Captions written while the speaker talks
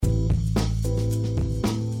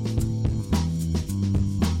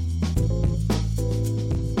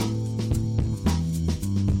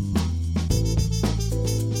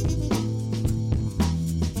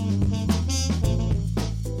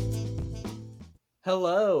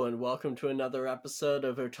Hello, and welcome to another episode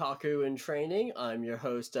of Otaku in Training. I'm your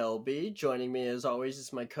host, LB. Joining me, as always,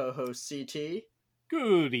 is my co host, CT,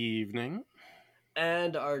 Good evening.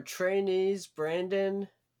 and our trainees, Brandon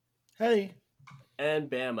Hey. and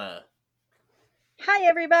Bama. Hi,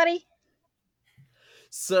 everybody.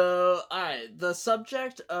 So, alright, the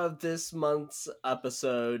subject of this month's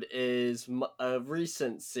episode is a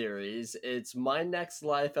recent series. It's My Next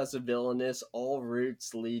Life as a Villainess All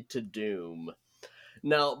Routes Lead to Doom.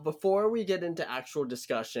 Now, before we get into actual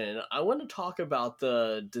discussion, I want to talk about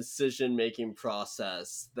the decision-making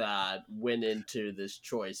process that went into this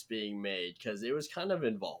choice being made, because it was kind of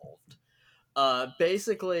involved.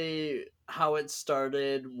 Basically, how it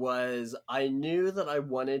started was I knew that I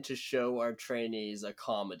wanted to show our trainees a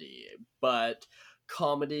comedy, but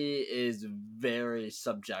comedy is very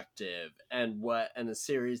subjective, and a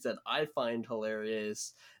series that I find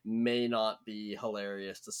hilarious may not be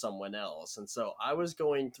hilarious to someone else. And so I was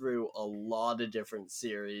going through a lot of different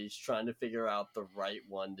series trying to figure out the right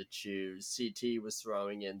one to choose. CT was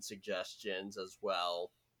throwing in suggestions as well.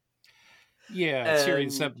 Yeah,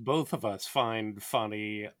 series that both of us find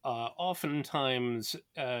funny. Oftentimes,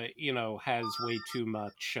 has way too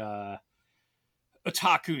much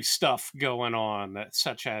otaku stuff going on,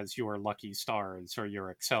 such as your Lucky Stars or your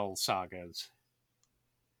Excel sagas.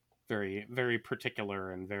 Very, very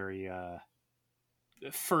particular and very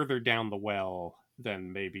further down the well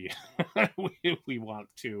than maybe we want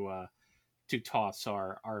to toss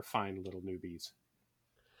our fine little newbies.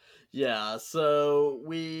 Yeah, so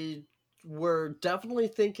we were definitely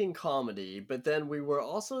thinking comedy, but then we were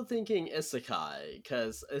also thinking isekai,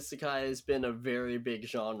 because isekai has been a very big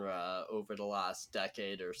genre over the last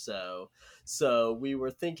decade or so. So we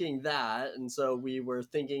were thinking that, and so we were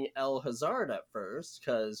thinking El Hazard at first,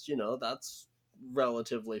 because, that's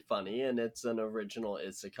relatively funny and it's an original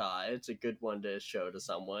isekai. It's a good one to show to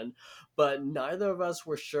someone, but neither of us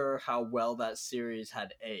were sure how well that series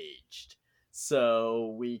had aged.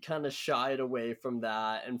 So we kind of shied away from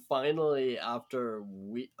that, and finally, after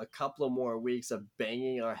a couple of more weeks of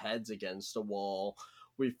banging our heads against a wall,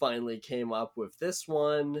 we finally came up with this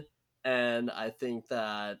one, and I think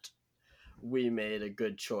that we made a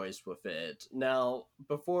good choice with it. Now,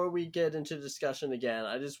 before we get into discussion again,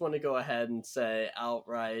 I just want to go ahead and say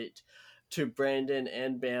outright to Brandon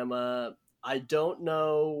and Bama, I don't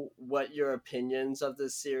know what your opinions of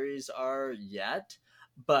this series are yet,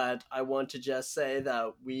 but I want to just say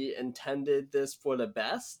that we intended this for the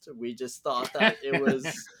best. We just thought that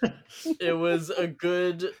it was a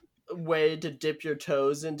good way to dip your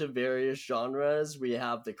toes into various genres. We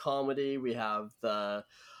have the comedy, we have the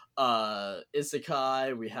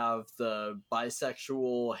isekai, we have the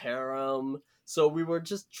bisexual harem. So we were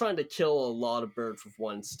just trying to kill a lot of birds with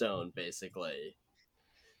one stone, basically.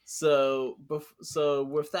 So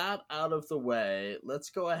with that out of the way, let's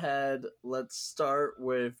go ahead. Let's start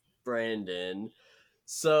with Brandon.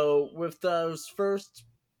 So with those first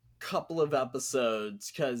couple of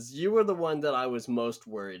episodes, because you were the one that I was most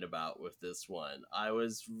worried about with this one. I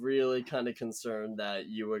was really kind of concerned that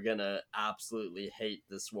you were gonna absolutely hate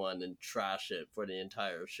this one and trash it for the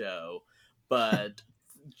entire show. But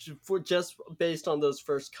for just based on those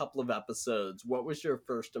first couple of episodes, what was your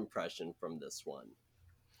first impression from this one?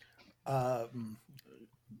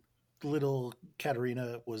 Little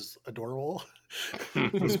Katarina was adorable.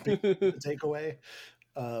 Was the takeaway.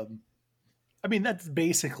 I mean, that's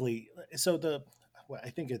basically so. I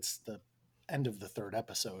think it's the end of the third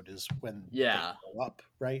episode is when they grow up,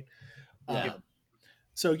 right? Yeah.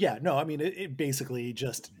 So yeah, no, I mean, it basically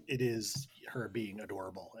just it is her being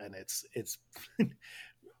adorable, and it's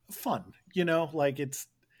fun, like it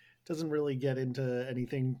doesn't really get into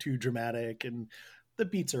anything too dramatic, and the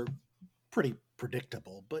beats are pretty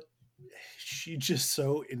predictable, but she just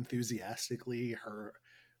so enthusiastically her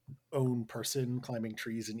own person, climbing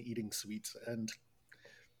trees and eating sweets and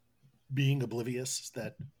being oblivious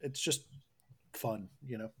that it's just fun.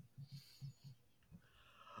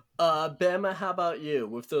 Bama, how about you?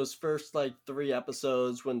 With those first 3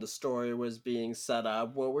 episodes when the story was being set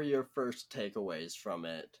up, what were your first takeaways from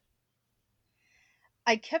it?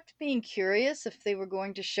 I kept being curious if they were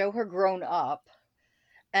going to show her grown up,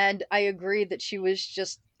 and I agreed that she was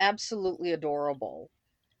just absolutely adorable.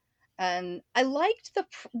 And I liked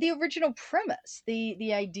the original premise,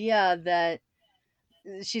 the idea that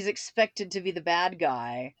she's expected to be the bad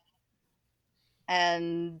guy,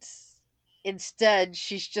 and instead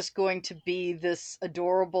she's just going to be this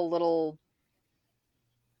adorable little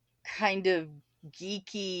kind of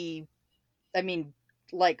geeky, I mean,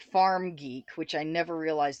 like farm geek, which I never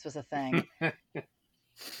realized was a thing. And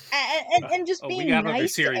just being we got nice another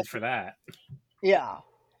series for that. Yeah.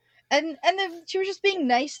 And then she was just being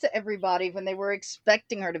nice to everybody when they were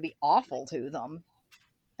expecting her to be awful to them.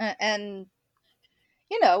 And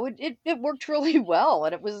it worked really well,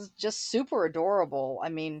 and it was just super adorable. I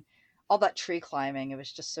mean, all that tree climbing, it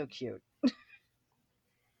was just so cute.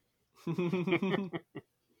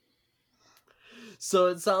 So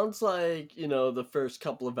it sounds like, the first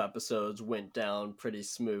couple of episodes went down pretty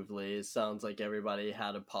smoothly. It sounds like everybody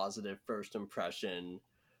had a positive first impression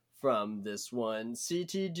from this one.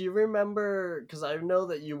 CT, do you remember? Because I know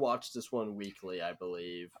that you watched this one weekly, I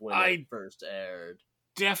believe, when it I first aired.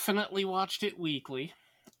 definitely watched it weekly.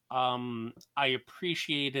 I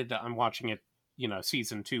appreciated. I'm watching it,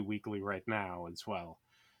 season 2 weekly right now as well.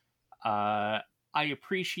 I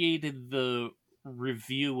appreciated the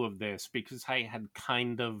review of this because I had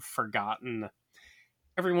kind of forgotten.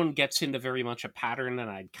 Everyone gets into very much a pattern, and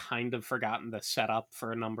I'd kind of forgotten the setup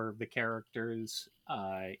for a number of the characters,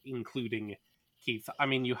 including Keith. I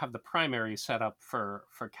mean, you have the primary setup for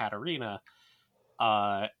Katarina,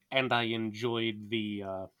 and I enjoyed the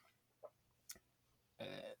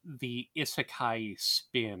isekai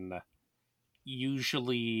spin.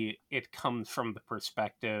 Usually, it comes from the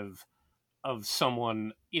perspective of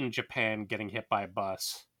someone in Japan getting hit by a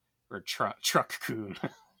bus or truck-kun.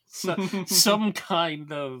 So, some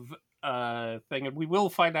kind of thing, and we will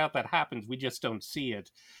find out that happens. We just don't see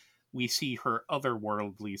it. We see her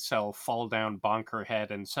otherworldly self fall down, bonk her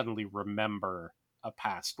head, and suddenly remember a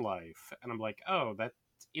past life. And I'm like, oh, that's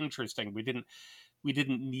interesting. We didn't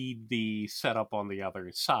need the setup on the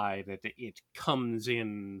other side. It comes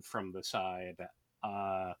in from the side.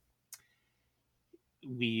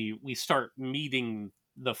 We start meeting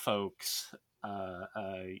the folks,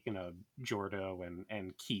 Jordo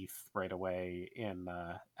and Keith right away in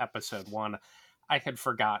episode 1. I had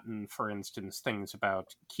forgotten, for instance, things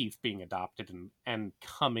about Keith being adopted and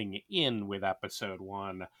coming in with episode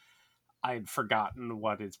 1. I'd forgotten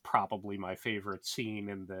what is probably my favorite scene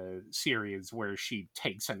in the series, where she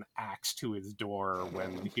takes an axe to his door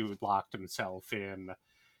when he locked himself in.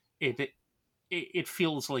 It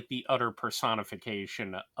feels like the utter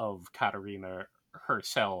personification of Katarina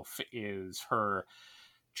herself is her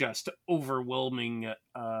just overwhelming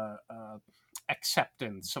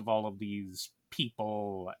acceptance of all of these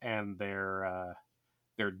people and their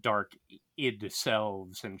dark id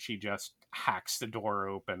selves, and she just hacks the door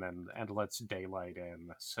open and lets daylight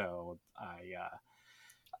in. So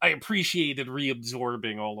I appreciated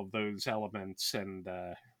reabsorbing all of those elements and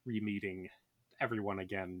re-meeting everyone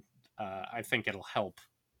again. I think it'll help,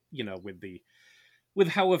 with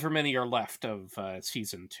however many are left of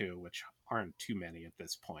season 2, which aren't too many at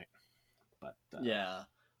this point. But Yeah.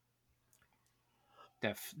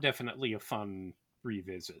 definitely a fun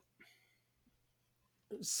revisit.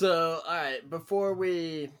 So, all right, before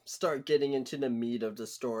we start getting into the meat of the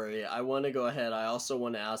story, I want to go ahead. I also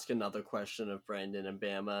want to ask another question of Brandon and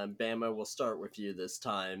Bama. And Bama, we'll start with you this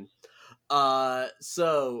time.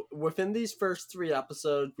 So within these first 3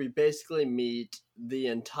 episodes, we basically meet the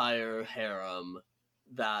entire harem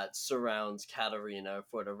that surrounds Katarina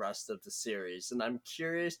for the rest of the series. And I'm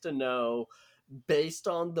curious to know, based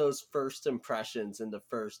on those first impressions in the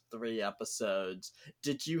first 3 episodes,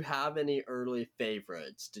 did you have any early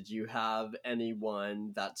favorites? Did you have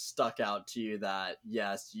anyone that stuck out to you that,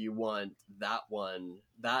 yes, you want that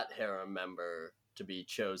harem member to be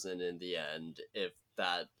chosen in the end, if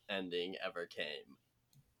that ending ever came?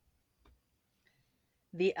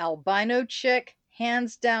 The albino chick,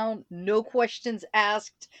 hands down, no questions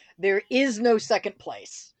asked. There is no second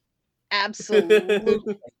place.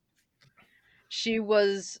 Absolutely. She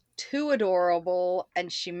was too adorable, and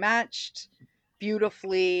she matched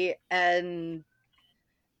beautifully, and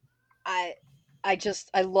I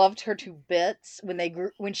I loved her to bits.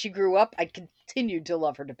 When she grew up, I continued to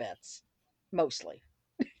love her to bits. Mostly.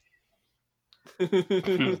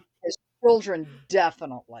 As children,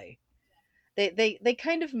 definitely. They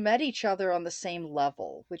kind of met each other on the same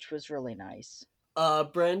level, which was really nice.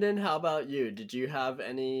 Brandon, how about you? Did you have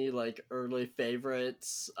any early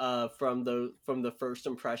favorites from the first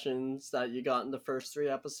impressions that you got in the first 3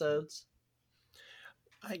 episodes?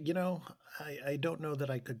 I don't know that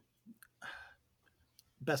I could.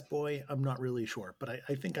 Best boy, I'm not really sure, but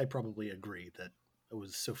I think I probably agree that it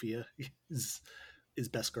was Sophia is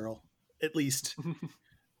best girl, at least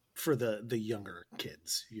for the younger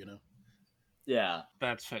kids. Yeah.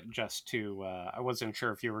 That's it. Just to, I wasn't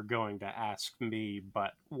sure if you were going to ask me,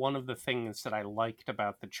 but one of the things that I liked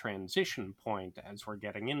about the transition point as we're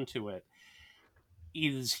getting into it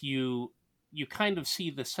is you kind of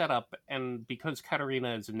see the setup, and because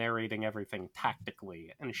Katarina is narrating everything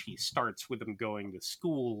tactically, and she starts with them going to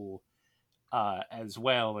school as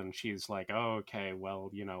well. And she's like, oh, okay,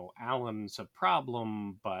 well, Alan's a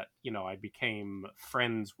problem, but, I became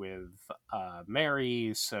friends with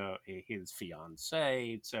Mary, so his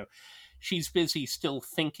fiance. So she's busy still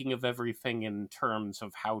thinking of everything in terms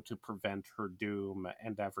of how to prevent her doom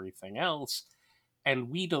and everything else. And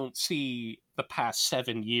we don't see the past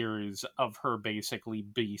 7 years of her basically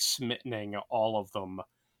be smittening all of them.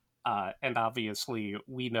 And obviously,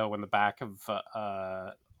 we know in the back of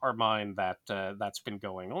our mind that that's been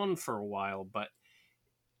going on for a while. But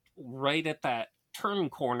right at that turn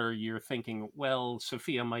corner, you're thinking, well,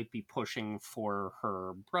 Sophia might be pushing for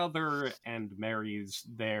her brother, and Mary's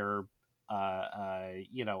there,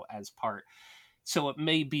 as part. So it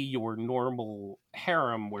may be your normal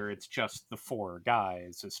harem where it's just the 4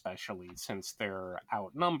 guys, especially since they're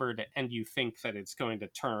outnumbered, and you think that it's going to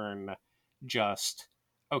turn just,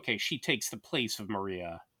 okay, she takes the place of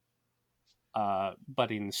Maria.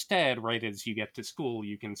 But instead, right as you get to school,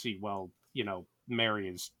 you can see, well, Mary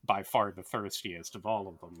is by far the thirstiest of all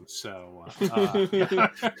of them. So,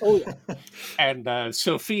 and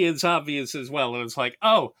Sophia's obvious as well. And it's like,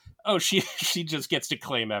 oh, she just gets to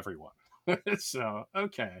claim everyone. So,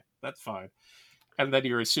 okay, that's fine. And then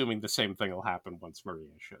you're assuming the same thing will happen once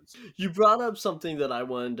Maria shows. You brought up something that I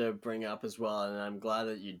wanted to bring up as well, and I'm glad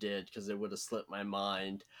that you did, because it would have slipped my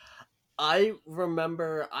mind. I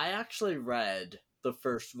remember I actually read the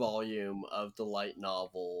first volume of the light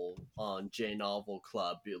novel on J Novel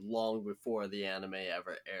Club long before the anime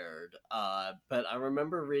ever aired. But I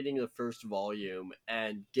remember reading the first volume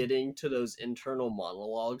and getting to those internal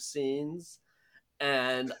monologue scenes.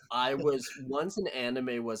 And once an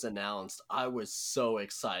anime was announced, I was so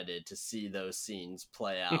excited to see those scenes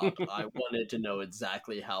play out. I wanted to know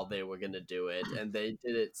exactly how they were going to do it, and they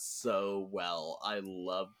did it so well. I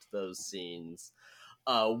loved those scenes.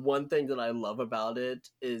 One thing that I love about it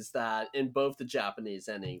is that in both the Japanese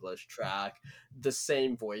and English track, the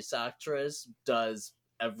same voice actress does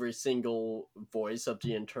every single voice of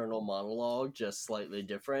the internal monologue, just slightly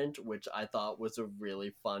different, which I thought was a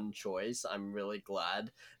really fun choice. I'm really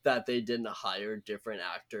glad that they didn't hire different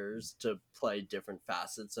actors to play different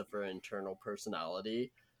facets of her internal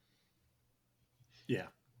personality. Yeah,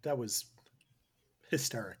 that was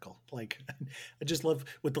hysterical. Like, I just love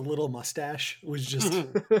with the little mustache. It was just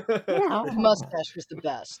The mustache was the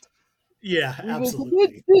best. Yeah, We will absolutely.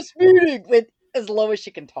 begin this meeting with as low as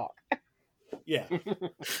she can talk. Yeah.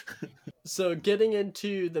 So getting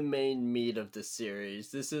into the main meat of the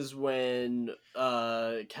series, this is when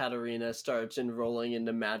Katarina starts enrolling in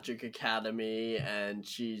the Magic Academy, and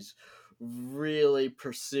she's really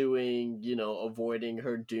pursuing, avoiding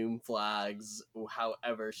her doom flags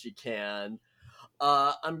however she can.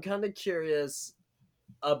 I'm kind of curious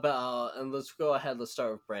about, and let's go ahead, let's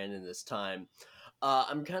start with Brandon this time.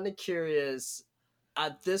 I'm kind of curious,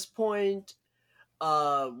 at this point,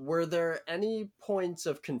 were there any points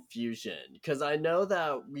of confusion? Because I know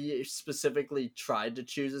that we specifically tried to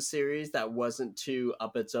choose a series that wasn't too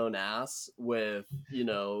up its own ass with,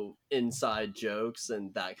 inside jokes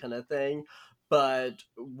and that kind of thing. But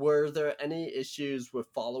were there any issues with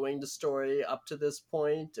following the story up to this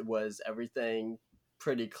point? Was everything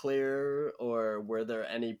pretty clear, or were there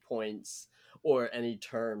any points or any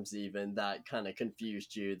terms even that kind of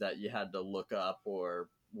confused you that you had to look up or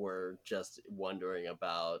were just wondering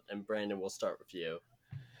about? And Brandon, we'll start with you.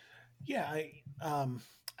 Yeah, I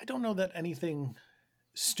don't know that anything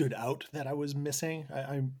stood out that I was missing.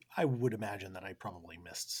 I would imagine that I probably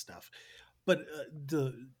missed stuff, but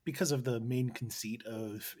because of the main conceit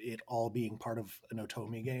of it all being part of an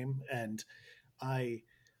Otome game, and I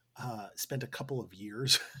spent a couple of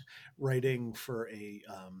years writing for a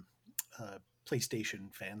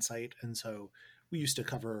PlayStation fan site, and so we used to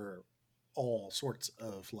cover all sorts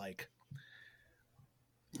of like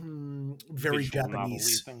very Visual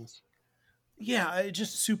Japanese things. Yeah,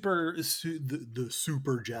 just the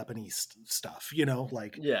super Japanese stuff,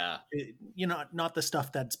 like Yeah. not the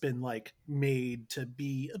stuff that's been like made to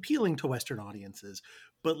be appealing to Western audiences,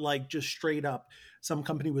 but like just straight up, some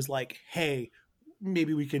company was like, "Hey,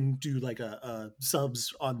 maybe we can do like a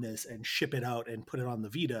subs on this and ship it out and put it on the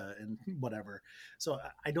Vita and whatever." So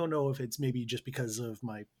I don't know if it's maybe just because of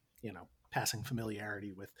my passing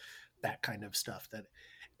familiarity with that kind of stuff that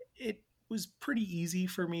it was pretty easy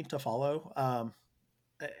for me to follow.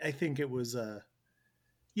 I think it was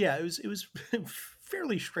it was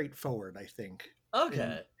fairly straightforward, I think.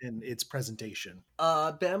 Okay. In its presentation.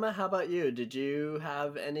 Bama, how about you? Did you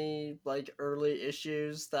have any like early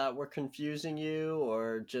issues that were confusing you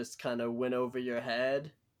or just kind of went over your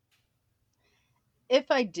head? If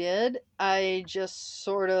I did, I just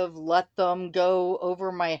sort of let them go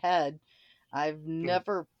over my head. I've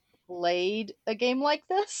never played a game like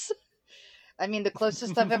this. I mean, the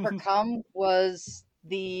closest I've ever come was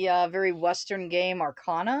the very Western game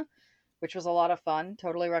Arcana, which was a lot of fun.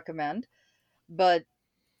 Totally recommend. But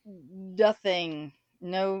nothing,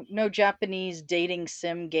 no Japanese dating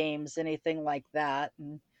sim games, anything like that.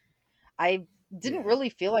 And I didn't Yeah. really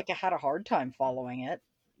feel like I had a hard time following it.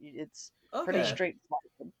 It's pretty Okay.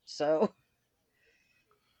 straightforward. So,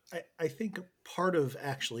 I think part of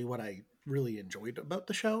actually what I really enjoyed about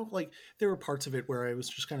the show, like there were parts of it where I was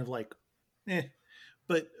just kind of like, eh.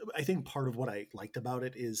 But I think part of what I liked about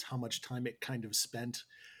it is how much time it kind of spent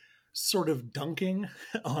sort of dunking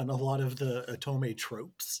on a lot of the Otome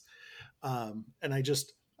tropes. And I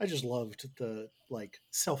just loved the like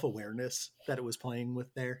self-awareness that it was playing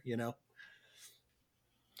with there, you know?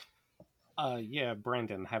 Yeah,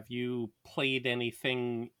 Brandon, have you played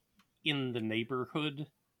anything in the neighborhood?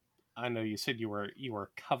 I know you said you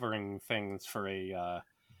were covering things for a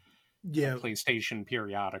Yeah, PlayStation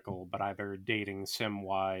periodical, but either dating sim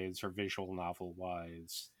wise or visual novel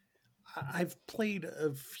wise. I've played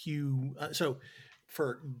a few. So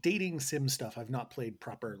for dating sim stuff, I've not played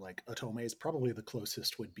proper like Otomes. Probably the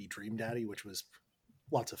closest would be Dream Daddy, which was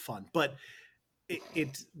lots of fun. But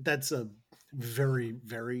it that's a very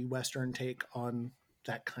very Western take on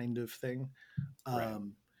that kind of thing. Right.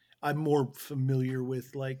 I'm more familiar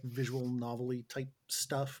with like visual novelty type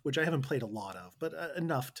stuff, which I haven't played a lot of, but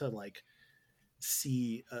enough to like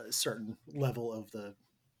see a certain level of the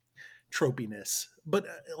tropiness. But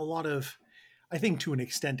a lot of, I think to an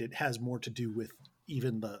extent, it has more to do with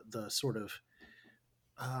even the sort of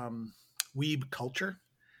um, weeb culture,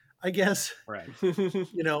 I guess. Right.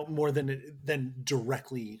 You know, more than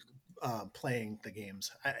directly playing the games.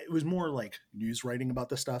 It was more like news writing about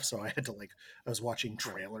the stuff, so I had to like I was watching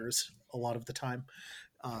trailers a lot of the time,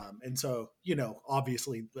 and so you know,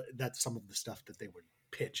 obviously that's some of the stuff that they would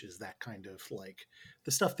pitch is that kind of like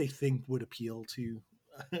the stuff they think would appeal to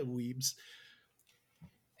weebs.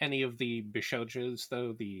 Any of the Bishoujas,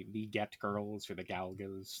 though, the Get Girls or the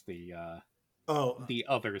Galgas, Oh, the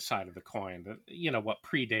other side of the coin, you know, what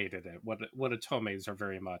predated it, what Otomes are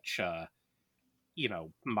very much, you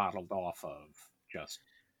know, modeled off of, just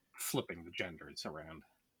flipping the genders around.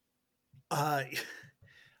 uh,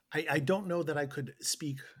 I don't know that I could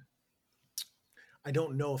speak. I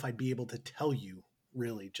don't know if I'd be able to tell you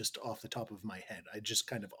really just off the top of my head. I just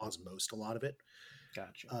kind of osmosed a lot of it.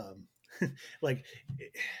 Gotcha. Um, like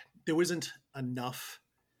there wasn't enough.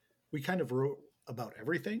 We kind of wrote about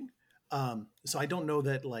everything, so I don't know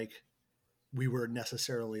that like we were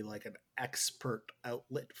necessarily like an expert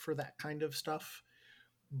outlet for that kind of stuff,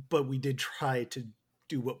 but we did try to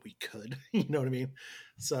do what we could. You know what I mean?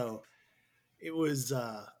 So it was.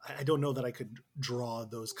 I don't know that I could draw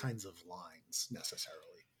those kinds of lines necessarily.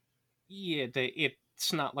 Yeah,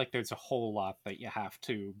 it's not like there's a whole lot that you have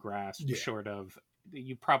to grasp, Yeah. short of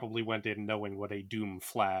you probably went in knowing what a Doom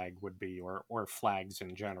flag would be, or flags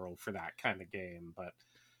in general for that kind of game, but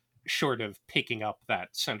short of picking up that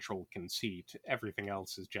central conceit, everything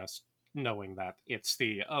else is just knowing that it's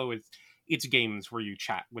games where you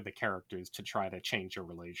chat with the characters to try to change your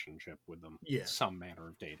relationship with them. Yeah. Some manner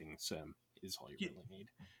of dating sim is all you Yeah. really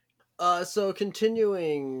need. So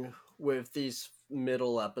continuing with these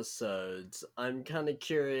middle episodes, I'm kind of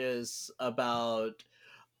curious about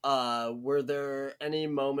were there any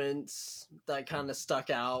moments that kind of stuck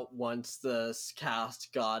out once the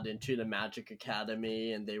cast got into the Magic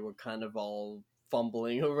Academy and they were kind of all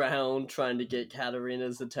fumbling around trying to get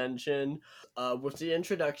Katarina's attention? With the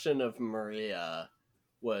introduction of Maria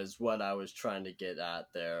was what I was trying to get at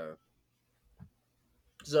there.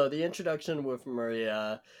 So the introduction with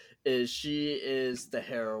Maria is she is the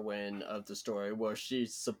heroine of the story. Well,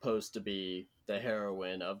 she's supposed to be the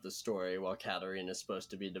heroine of the story, while Katarina is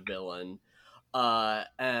supposed to be the villain.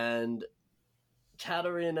 And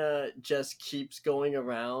Katarina just keeps going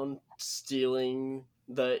around stealing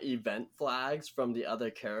the event flags from the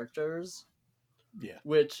other characters, Yeah.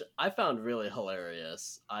 which I found really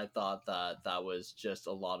hilarious. I thought that that was just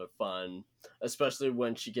a lot of fun, especially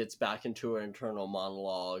when she gets back into her internal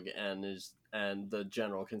monologue and the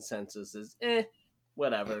general consensus is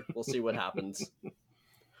whatever. We'll see what happens.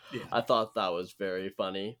 Yeah. I thought that was very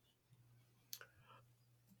funny.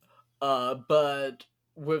 But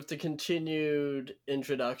with the continued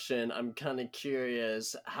introduction, I'm kind of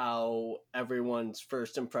curious how everyone's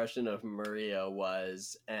first impression of Maria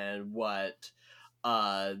was and what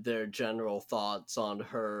their general thoughts on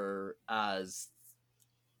her as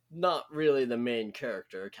not really the main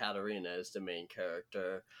character. Katarina is the main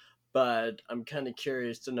character, but I'm kind of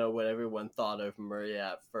curious to know what everyone thought of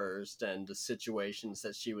Maria at first and the situations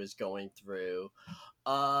that she was going through.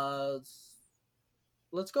 Uh,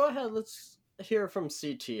 let's go ahead. Let's hear from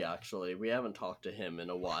CT. Actually, we haven't talked to him in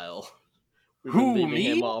a while. We've been Who, leaving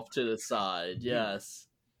him me? off to the side. Yes.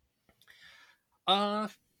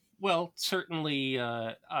 Well, certainly,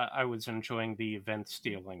 I was enjoying the event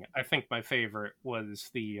stealing. I think my favorite was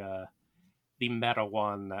the meta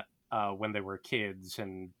one when they were kids,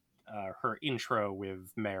 and her intro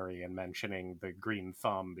with Mary and mentioning the green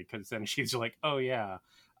thumb, because then she's like, "Oh yeah,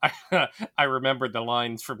 I remembered the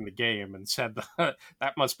lines from the game and said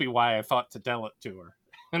that must be why I thought to tell it to her,"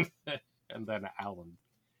 and then Alan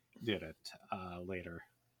did it later,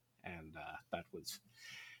 and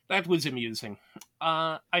that was amusing.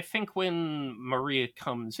 I think when Maria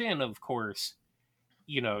comes in, of course,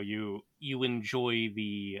 you enjoy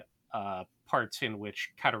the parts in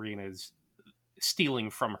which Katarina is stealing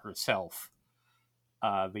from herself.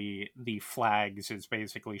 The flags is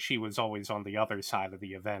basically she was always on the other side of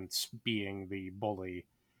the events, being the bully,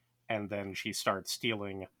 and then she starts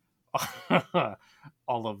stealing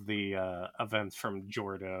all of the events from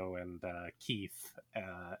Jordo and Keith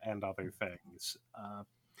and other things.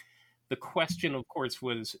 The question, of course,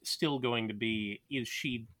 was still going to be: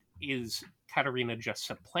 is Katarina just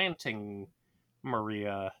supplanting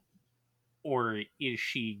Maria, or is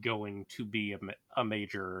she going to be a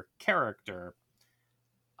major character?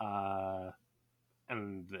 And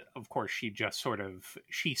of course,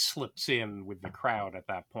 she slips in with the crowd at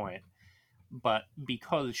that point. But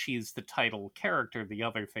because she's the title character, the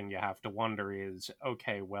other thing you have to wonder is,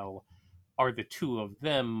 okay, well, are the two of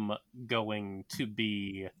them going to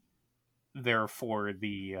be therefore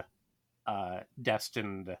the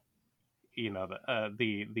destined,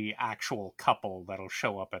 the actual couple that'll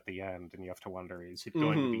show up at the end? And you have to wonder, is it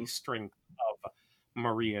going to be strength of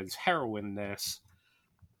Maria's heroineness,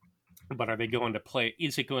 but are they going to play,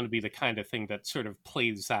 is it going to be the kind of thing that sort of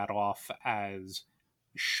plays that off as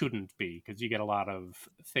shouldn't be? Because you get a lot of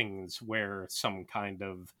things where some kind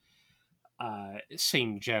of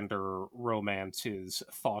same gender romance is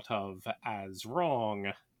thought of as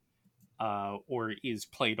wrong, or is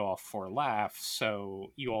played off for laughs.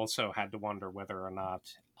 So you also had to wonder whether or not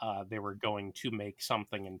they were going to make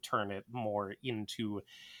something and turn it more into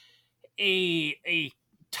a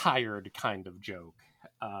tired kind of joke.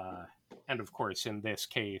 And of course, in this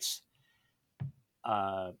case,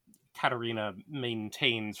 Katarina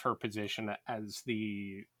maintains her position as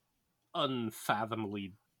the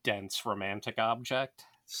unfathomably dense romantic object,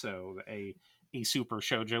 so a super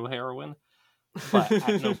shoujo heroine. But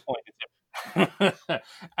at no point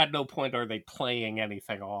at no point are they playing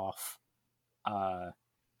anything off.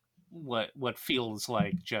 What feels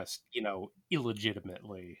like just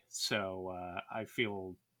illegitimately. So I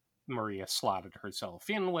feel Maria slotted herself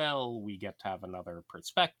in well. We get to have another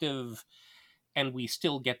perspective, and we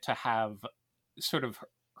still get to have sort of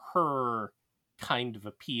her kind of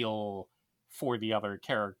appeal for the other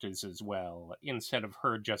characters as well, instead of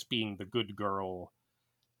her just being the good girl,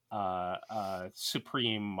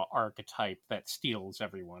 supreme archetype that steals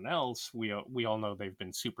everyone else. We all know they've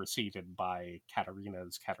been superseded by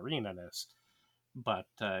Katarina's Katarinaness, but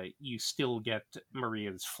you still get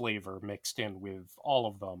Maria's flavor mixed in with all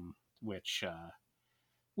of them, which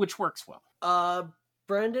works well.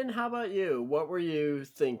 Brendan, how about you? What were you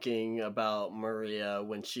thinking about Maria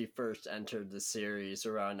when she first entered the series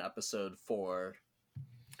around episode 4?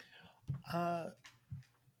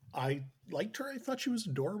 I liked her. I thought she was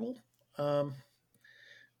adorable. I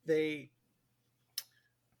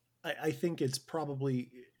think it's probably,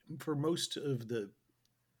 for most of the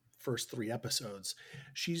first 3 episodes,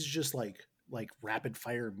 she's just like rapid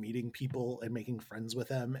fire meeting people and making friends with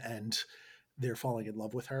them, and they're falling in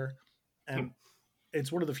love with her. And it's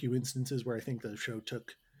one of the few instances where I think the show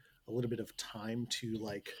took a little bit of time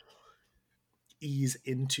to ease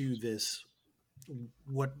into this,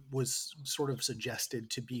 what was sort of suggested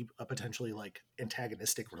to be a potentially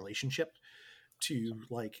antagonistic relationship, to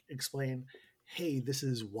explain, hey, this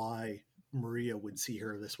is why Maria would see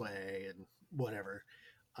her this way and whatever.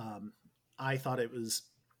 I thought it was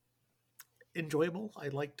enjoyable. I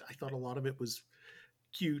thought a lot of it was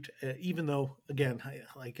cute, even though, again,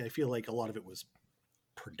 I feel like a lot of it was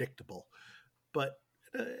predictable, but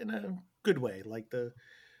in a good way.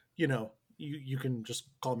 You can just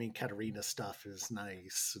call me Katarina stuff is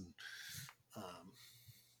nice. And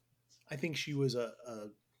I think she was a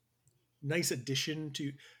nice addition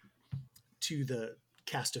to the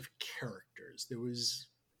cast of characters.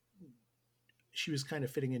 She was kind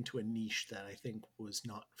of fitting into a niche that I think was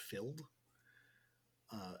not filled.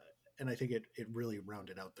 and I think it really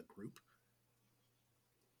rounded out the group.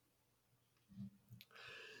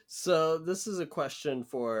 So this is a question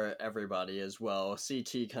for everybody as well.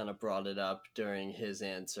 CT kind of brought it up during his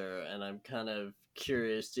answer, and I'm kind of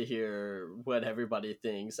curious to hear what everybody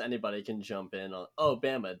thinks. Anybody can jump in on. Oh,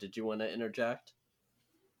 Bama, did you want to interject?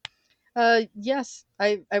 Yes.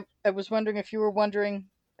 I was wondering if you were wondering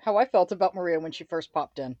how I felt about Maria when she first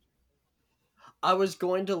popped in. I was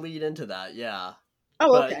going to lead into that, yeah.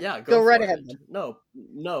 Oh, But okay. yeah, Go right for ahead it. then.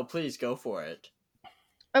 No, please go for it.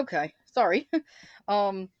 Okay. Sorry.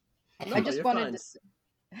 No, I just you're wanted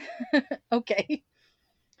fine. to. Okay.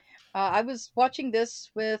 I was watching this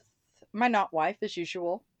with my not wife as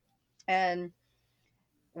usual, and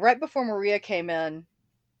right before Maria came in,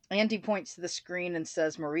 Andy points to the screen and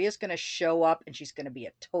says, "Maria's going to show up and she's going to be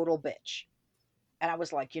a total bitch." And I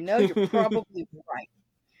was like, you're probably right.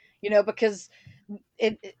 Because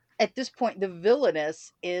at this point, the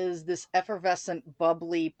villainess is this effervescent,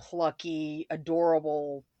 bubbly, plucky,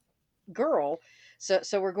 adorable girl.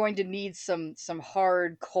 So we're going to need some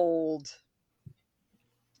hard, cold,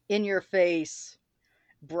 in your face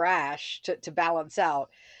brash to balance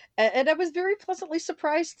out. And I was very pleasantly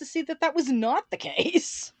surprised to see that was not the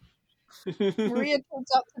case. Maria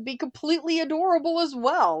turns out to be completely adorable as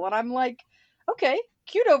well. And I'm like, okay,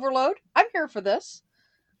 cute overload. I'm here for this.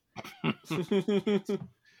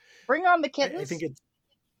 Bring on the kittens.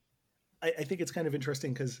 I think it's kind of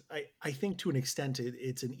interesting because I think to an extent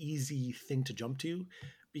it's an easy thing to jump to,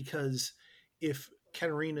 because if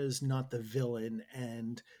Katarina's not the villain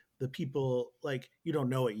and the people, like, you don't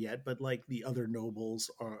know it yet, but like the other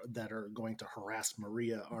nobles that are going to harass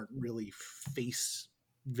Maria aren't really face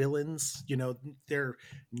villains, they're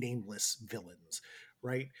nameless villains,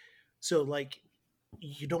 right? So like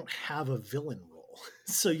you don't have a villain role.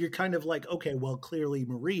 So you're kind of like, okay, well, clearly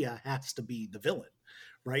Maria has to be the villain,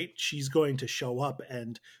 right? She's going to show up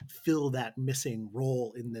and fill that missing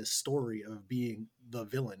role in this story of being the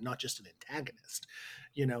villain, not just an antagonist,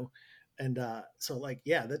 And so like,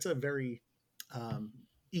 yeah, that's a very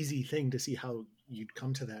easy thing to see how you'd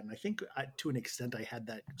come to that. And I think to an extent I had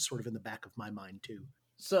that sort of in the back of my mind too.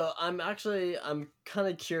 So I'm kind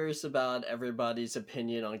of curious about everybody's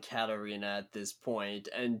opinion on Katarina at this point,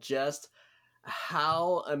 and just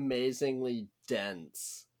how amazingly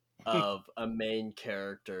dense of a main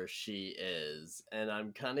character she is. And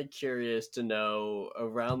I'm kind of curious to know,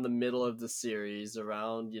 around the middle of the series,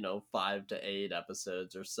 around 5 to 8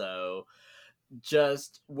 episodes or so,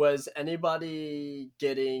 just was anybody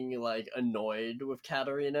getting like annoyed with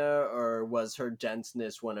Katarina, or was her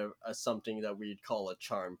denseness one of something that we'd call a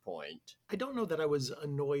charm point? I don't know that I was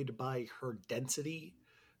annoyed by her density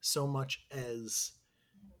so much as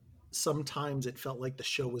sometimes it felt like the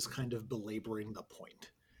show was kind of belaboring the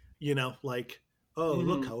point, like, oh,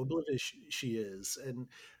 look how oblivious she is. And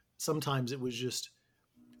sometimes it was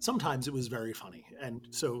very funny, and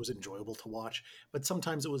so it was enjoyable to watch. But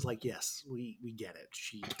sometimes it was like, yes, we get it.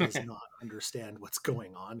 She does not understand what's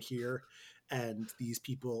going on here, and these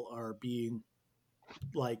people are being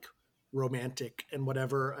like romantic and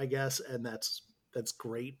whatever, I guess, and that's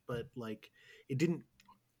great. But like, it didn't,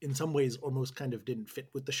 in some ways, almost kind of didn't fit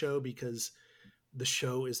with the show, because the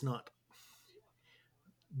show is not,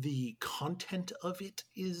 the content of it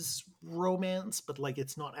is romance, but like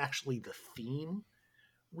it's not actually the theme.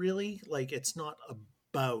 Really, like, it's not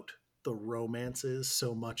about the romances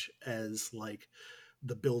so much as like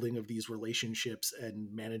the building of these relationships and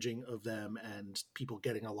managing of them and people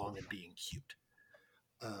getting along and being cute.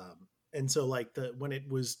 And so like when it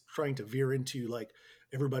was trying to veer into like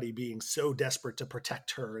everybody being so desperate to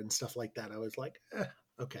protect her and stuff like that, I was like,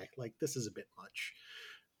 okay, like this is a bit much.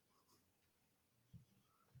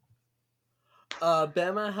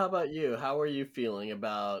 Bama, how about you? How are you feeling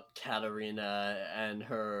about Katarina and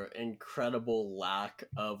her incredible lack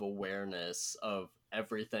of awareness of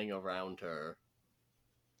everything around her?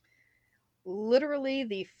 Literally,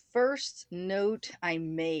 the first note I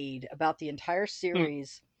made about the entire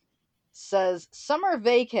series says, "Summer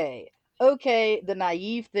vacay. Okay, the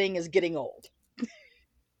naive thing is getting old."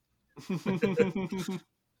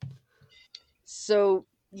 So,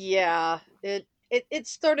 yeah, it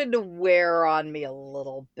started to wear on me a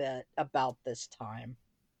little bit about this time.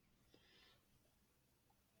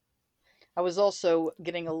 I was also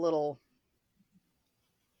getting a little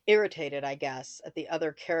irritated, I guess, at the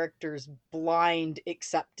other characters' blind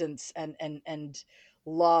acceptance and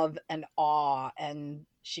love and awe, and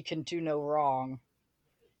she can do no wrong.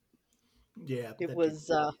 Yeah, It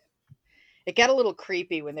was it got a little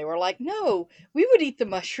creepy when they were like, "No, we would eat the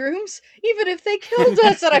mushrooms even if they killed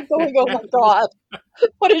us." And I'm going, "Oh my god,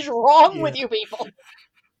 what is wrong with you people?"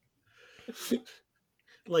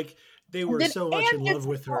 Like, they And were then so much Anne in gets love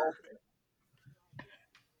with her. involved.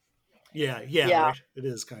 Yeah, Yeah, right. It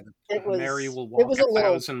is kind of. Mary will it walk was a little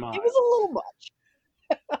 1,000 miles. it was a little much.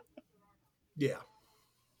 Yeah.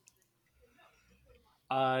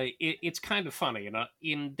 It's kind of funny.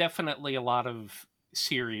 In definitely a lot of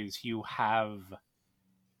series, you have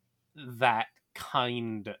that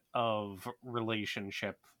kind of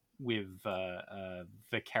relationship with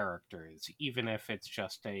the characters. Even if it's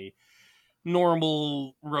just a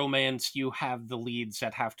normal romance, you have the leads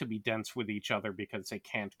that have to be dense with each other because they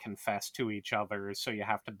can't confess to each other, so you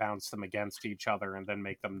have to bounce them against each other and then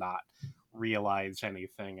make them not realize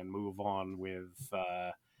anything and move on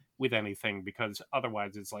with anything, because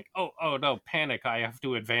otherwise it's like, oh no, panic, I have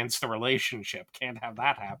to advance the relationship, can't have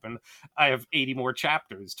that happen, I have 80 more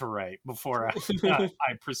chapters to write before I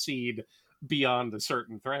proceed beyond a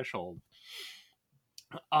certain threshold.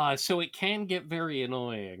 So it can get very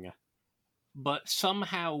annoying, but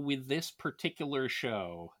somehow with this particular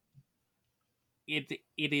show, it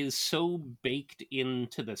is so baked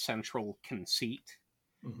into the central conceit.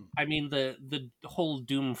 Mhm. I mean, the whole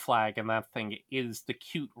doom flag and that thing is the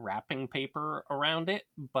cute wrapping paper around it,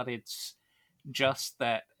 but it's just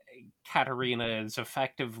that Katerina is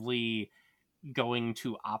effectively going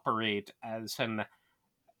to operate as an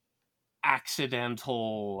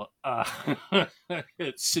accidental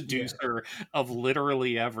seducer of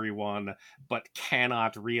literally everyone, but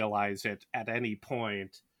cannot realize it at any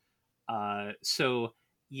point. So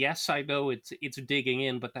yes, I know it's digging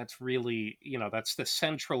in, but that's really, that's the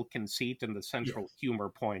central conceit and the central humor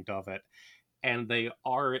point of it. And they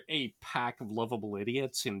are a pack of lovable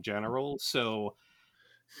idiots in general, so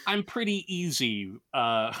I'm pretty easy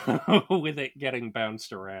with it getting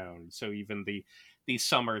bounced around. So even the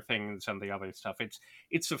summer things and the other stuff,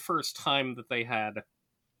 it's the first time that they had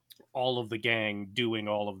all of the gang doing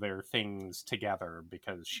all of their things together,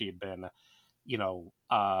 because she had been, you know,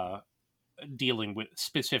 dealing with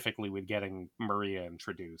specifically with getting Maria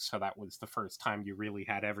introduced. So that was the first time you really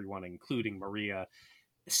had everyone, including Maria,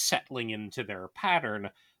 settling into their pattern,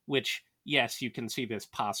 which, yes, you can see this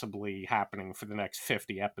possibly happening for the next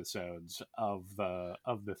 50 episodes of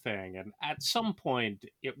the thing, and at some point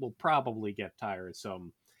it will probably get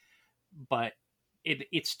tiresome, but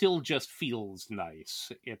it still just feels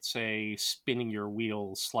nice. It's a spinning your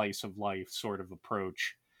wheels slice of life sort of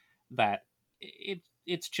approach that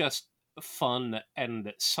it's just fun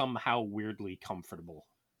and somehow weirdly comfortable.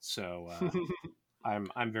 So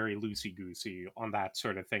I'm very loosey goosey on that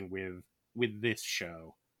sort of thing with this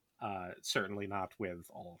show. Certainly not with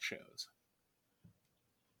all shows.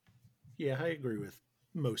 Yeah, I agree with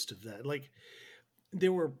most of that. Like,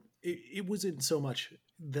 there were, it wasn't so much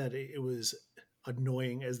that it was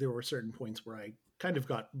annoying as there were certain points where I kind of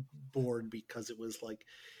got bored because it was like,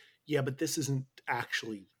 yeah, but this isn't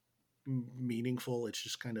actually meaningful. It's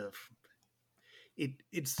just kind of,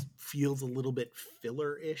 it feels a little bit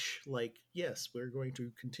filler-ish. Like, yes, we're going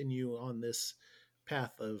to continue on this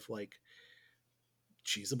path of like,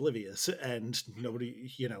 she's oblivious and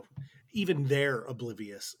nobody, even they're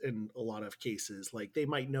oblivious in a lot of cases. Like, they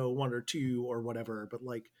might know one or two or whatever, but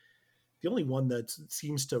like, the only one that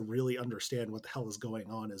seems to really understand what the hell is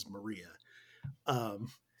going on is Maria.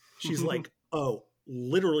 She's like, oh,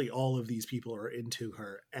 literally all of these people are into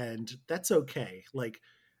her, and that's okay. Like,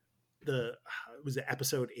 was it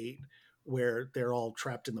episode 8 where they're all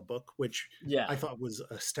trapped in the book, which I thought was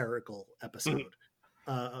a hysterical episode.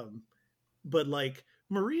 But like,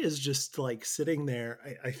 Maria's just like sitting there,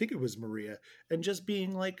 I think it was Maria, and just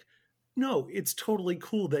being like, no, it's totally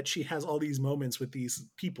cool that she has all these moments with these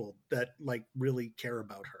people that like really care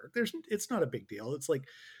about her. It's not a big deal. It's like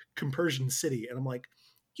Compersion City. And I'm like,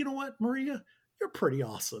 you know what, Maria, you're pretty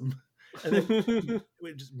awesome. And then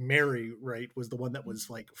Mary, right, was the one that was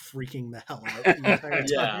like freaking the hell out the entire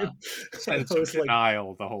time. Sense of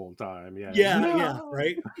denial the whole time. Yeah,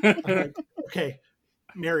 right. I'm like, okay,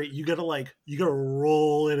 Mary, you gotta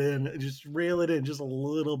roll it in, just reel it in just a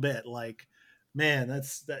little bit. Like, man,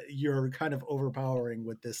 that you're kind of overpowering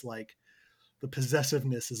with this. Like, the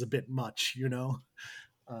possessiveness is a bit much,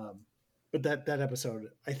 But that episode,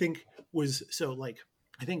 I think, was so like,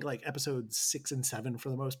 I think like episodes 6 and 7 for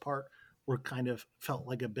the most part were kind of felt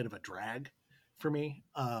like a bit of a drag for me,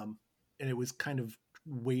 and it was kind of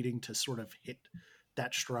waiting to sort of hit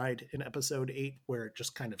that stride in episode 8 where it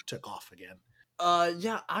just kind of took off again.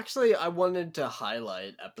 Yeah, actually, I wanted to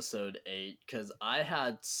highlight episode 8 because I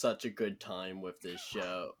had such a good time with this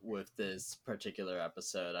show, with this particular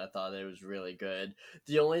episode. I thought it was really good.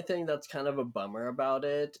 The only thing that's kind of a bummer about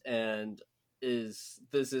it, and this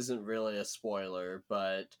isn't really a spoiler,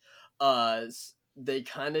 but they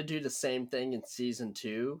kind of do the same thing in season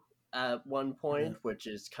 2 at one point, which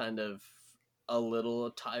is kind of a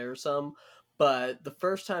little tiresome. But the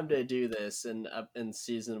first time they do this in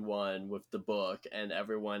season 1 with the book and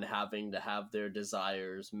everyone having to have their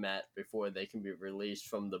desires met before they can be released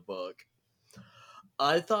from the book,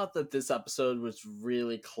 I thought that this episode was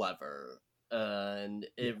really clever, and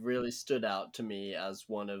it really stood out to me as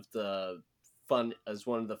one of the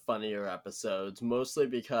funnier episodes, mostly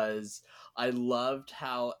because I loved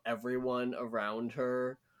how everyone around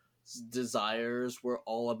her desires were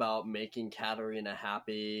all about making Katarina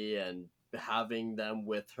happy and having them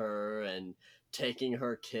with her and taking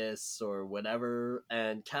her kiss or whatever,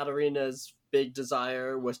 and Katarina's big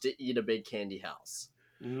desire was to eat a big candy house.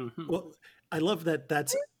 Mm-hmm. Well, I love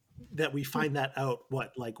that we find that out,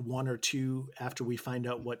 what, like 1 or 2 after we find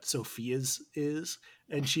out what Sophia's is,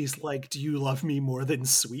 and she's like, "Do you love me more than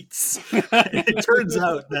sweets?" And it turns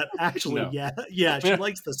out that actually, No. yeah, she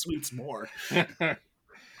likes the sweets more.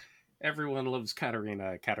 Everyone loves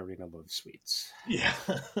Katarina. Katarina loves sweets. Yeah.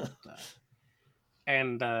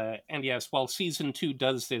 And yes, while season 2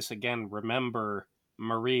 does this again, remember,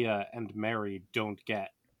 Maria and Mary don't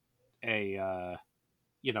get a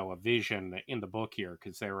vision in the book here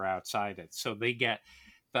because they were outside it. So they get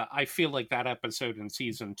I feel like that episode in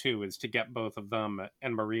season 2 is to get both of them,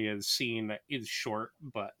 and Maria's scene is short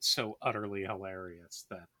but so utterly hilarious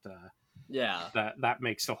that that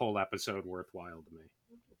makes the whole episode worthwhile to me.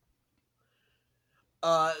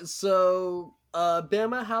 So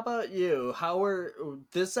Bama, how about you? How are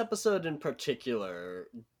this episode in particular?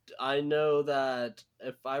 I know that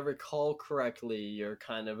if I recall correctly, you're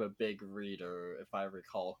kind of a big reader. If I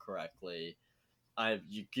recall correctly,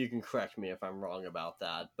 you can correct me if I'm wrong about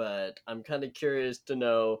that. But I'm kind of curious to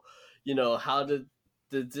know, how did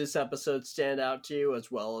this episode stand out to you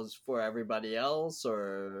as well as for everybody else,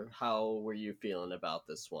 or how were you feeling about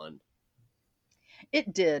this one?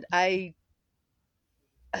 It did.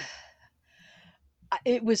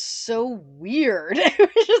 It was so weird. It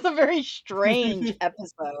was just a very strange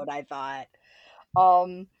episode, I thought.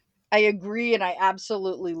 I agree, and I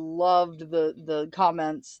absolutely loved the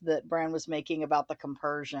comments that Bran was making about the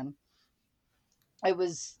compersion. I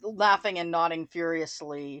was laughing and nodding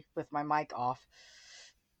furiously with my mic off.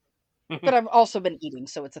 But I've also been eating,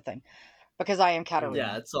 so it's a thing. Because I am Katarina.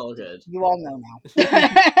 Yeah, it's all good. You all know now.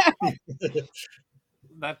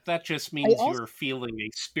 That just means you're feeling a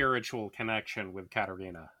spiritual connection with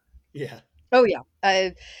Katarina. Yeah. Oh, yeah.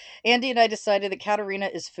 Andy and I decided that Katarina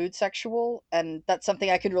is food sexual, and that's something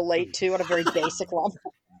I could relate to on a very basic level.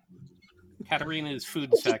 Katarina is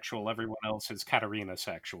food sexual. Everyone else is Katarina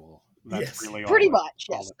sexual. That's really pretty all much,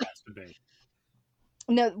 yes. All it has to be.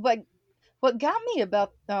 No, what got me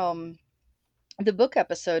about the book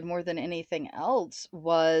episode more than anything else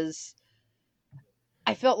was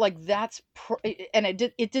I felt like and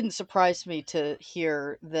it didn't surprise me to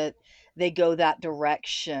hear that they go that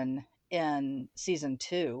direction in season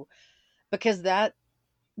 2, because that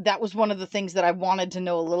was one of the things that I wanted to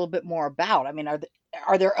know a little bit more about. I mean,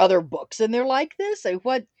 are there other books in there like this?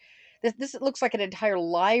 This looks like an entire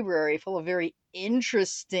library full of very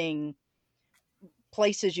interesting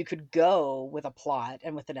places you could go with a plot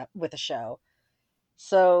and with a show.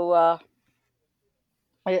 So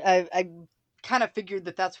I kind of figured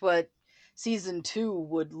that that's what season 2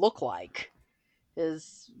 would look like,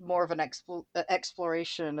 is more of an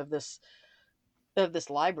exploration of this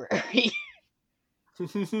library.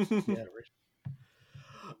 Yeah.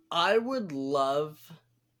 I would love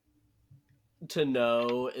to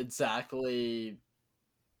know exactly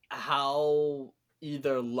how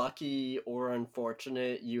either lucky or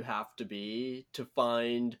unfortunate you have to be to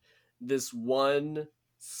find this one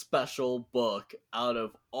special book out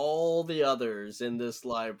of all the others in this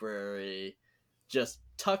library, just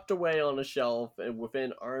tucked away on a shelf and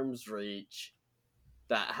within arm's reach,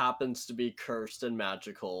 that happens to be cursed and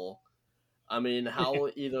magical. I mean,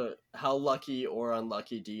 how lucky or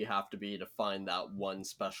unlucky do you have to be to find that one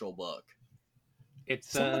special book?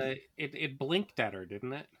 It blinked at her,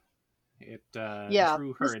 didn't it? It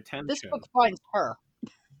drew her attention. This book finds her.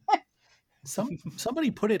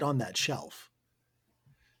 Somebody put it on that shelf.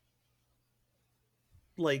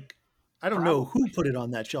 Like, I don't know who put it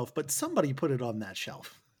on that shelf, but somebody put it on that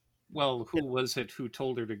shelf. Well, who was it who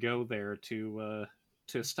told her to go there to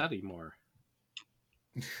study more?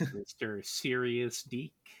 Mr. Sirius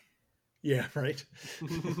Deke? Yeah, right.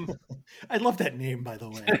 I love that name, by the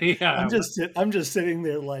way. Yeah, I'm just sitting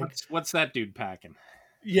there like, what's that dude packing?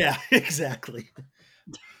 Yeah, exactly.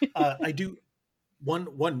 I do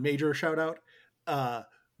one major shout out.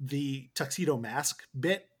 The tuxedo mask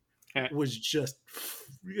bit was just,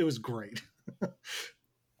 it was great.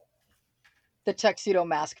 The tuxedo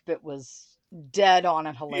mask bit was dead on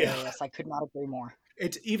and Yeah. hilarious. I could not agree more.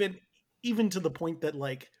 It's even to the point that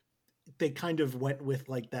like they kind of went with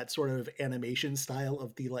like that sort of animation style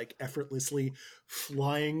of the like effortlessly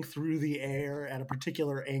flying through the air at a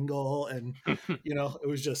particular angle, and you know, it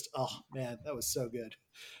was just, oh man, that was so good.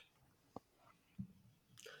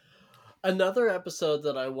 Another episode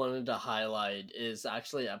that I wanted to highlight is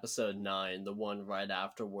actually episode 9, the one right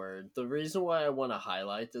afterward. The reason why I want to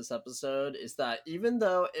highlight this episode is that even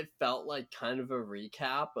though it felt like kind of a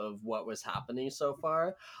recap of what was happening so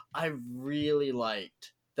far, I really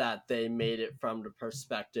liked that they made it from the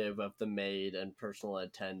perspective of the maid and personal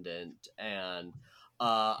attendant. And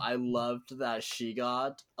I loved that she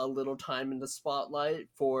got a little time in the spotlight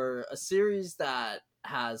for a series that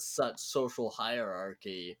has such social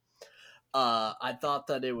hierarchy. I thought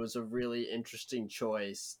that it was a really interesting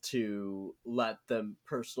choice to let the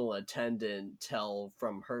personal attendant tell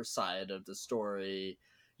from her side of the story,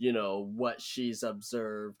 you know, what she's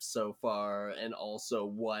observed so far and also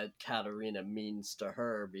what Katarina means to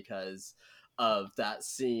her, because of that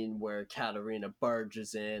scene where Katarina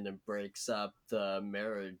barges in and breaks up the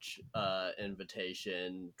marriage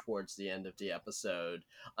invitation towards the end of the episode.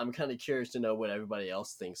 I'm kind of curious to know what everybody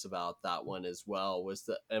else thinks about that one as well.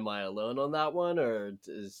 Am I alone on that one, or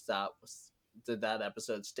did that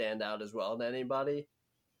episode stand out as well to anybody?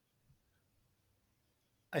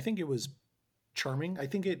 I think it was charming. I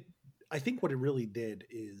think what it really did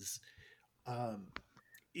is, um,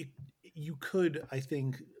 it, you could, I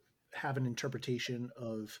think, have an interpretation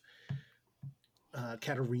of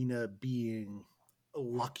Katerina being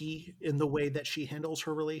lucky in the way that she handles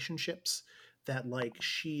her relationships, that like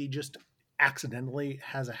she just accidentally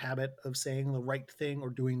has a habit of saying the right thing or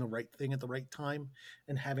doing the right thing at the right time,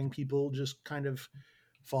 and having people just kind of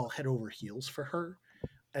fall head over heels for her.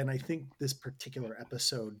 And I think this particular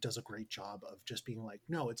episode does a great job of just being like,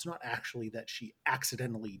 no, it's not actually that she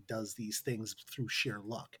accidentally does these things through sheer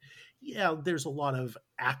luck. Yeah, there's a lot of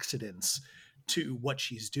accidents to what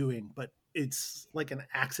she's doing, but it's like an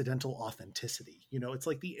accidental authenticity. You know, it's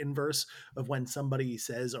like the inverse of when somebody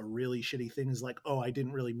says a really shitty thing is like, oh, I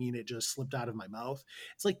didn't really mean it, just slipped out of my mouth.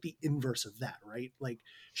 It's like the inverse of that, right? Like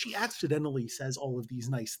she accidentally says all of these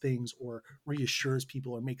nice things or reassures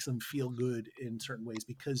people or makes them feel good in certain ways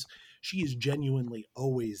because she is genuinely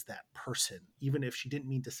always that person. Even if she didn't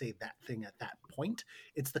mean to say that thing at that point,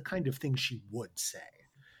 it's the kind of thing she would say.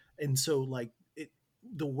 And so like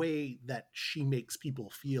the way that she makes people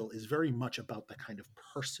feel is very much about the kind of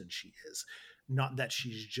person she is, not that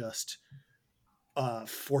she's just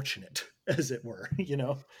fortunate, as it were, you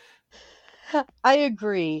know. I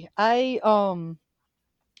agree. One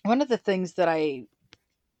of the things that I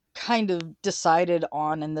kind of decided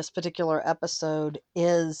on in this particular episode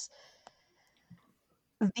is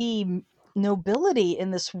the nobility in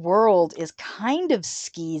this world is kind of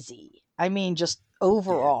skeezy. I mean, just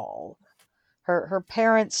overall. Her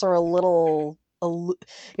parents are a little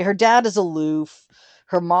her dad is aloof.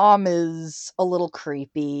 Her mom is a little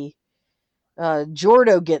creepy.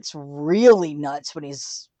 Jordo gets really nuts when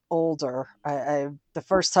he's older. The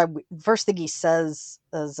first thing he says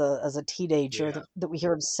as a teenager Yeah. that we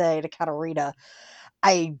hear him say to Katarina,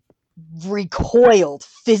 I recoiled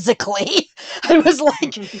physically. I was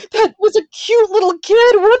like, that was a cute little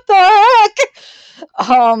kid. What the heck?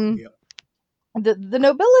 Yep. The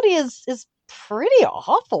nobility is pretty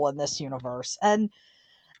awful in this universe, and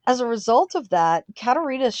as a result of that,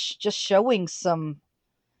 Katarina's just showing some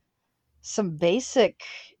basic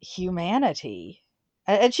humanity,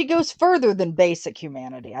 and she goes further than basic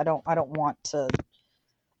humanity. I don't want to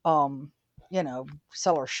um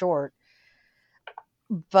sell her short,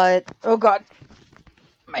 but oh god,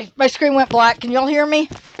 my screen went black. Can y'all hear me?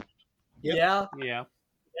 Yep. Yeah. Yeah.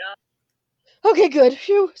 Okay, good.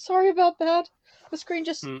 Phew, sorry about that. The screen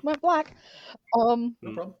just Hmm. went black. No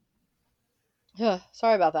problem. Yeah,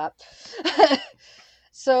 sorry about that.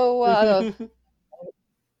 So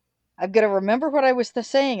I'm gonna remember what I was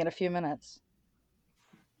saying in a few minutes.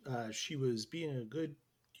 She was being a good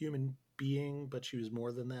human being, but she was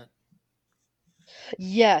more than that.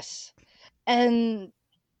 Yes, and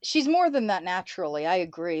she's more than that naturally. I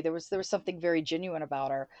agree. There was something very genuine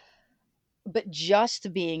about her. But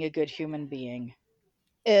just being a good human being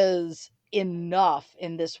is enough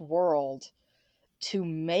in this world to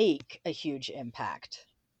make a huge impact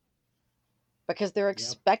because they're Yeah.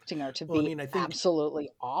 expecting her to Well, I be mean, I think. absolutely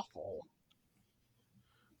awful.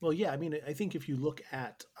 Well, yeah. I mean, I think if you look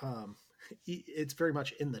at, it's very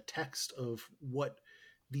much in the text of what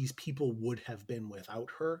these people would have been without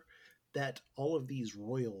her. That all of these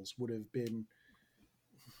royals would have been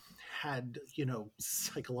had,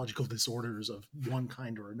 psychological disorders of one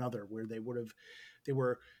kind or another, where they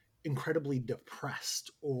were incredibly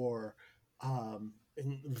depressed or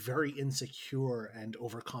very insecure and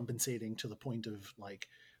overcompensating to the point of like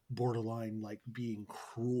borderline like being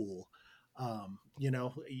cruel.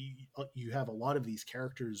 You have a lot of these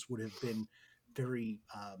characters would have been very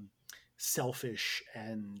selfish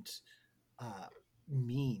and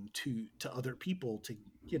mean to other people, to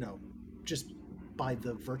just by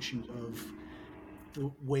the virtue of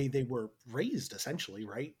the way they were raised, essentially,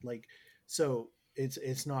 right? Like, so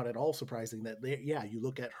it's not at all surprising that you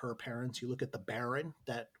look at her parents, you look at the Baron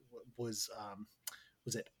that was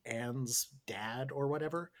it Anne's dad or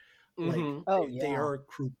whatever. Like, Mhm. Oh they yeah. are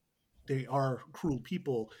cruel, they are cruel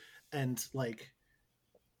people, and like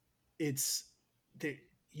it's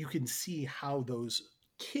you can see how those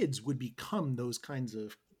kids would become those kinds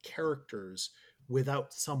of characters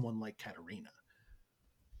without someone like Katerina.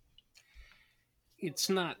 It's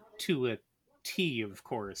not to a T, of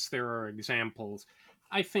course. There are examples.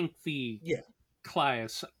 I think the Yeah.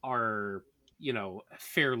 class are,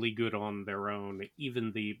 fairly good on their own.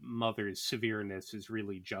 Even the mother's severeness is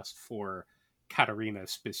really just for Katerina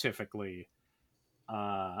specifically.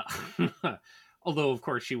 Uh, although, of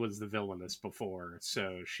course, she was the villainess before,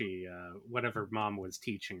 so she, whatever mom was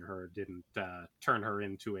teaching her didn't turn her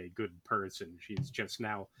into a good person.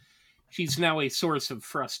 She's now a source of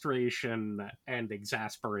frustration and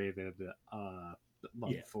exasperated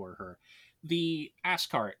love Yeah. for her. The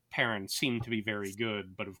Ascart parents seem to be very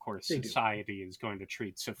good, but of course, They do. society is going to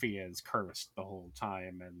treat Sophia as cursed the whole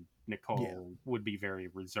time, and Nicole would be very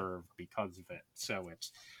reserved because of it. So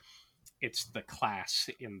it's the class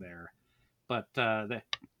in there. But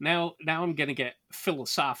now I'm going to get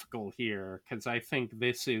philosophical here, because I think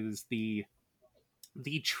this is the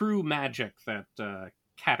true magic that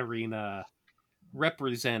Katerina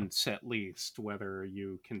represents, at least, whether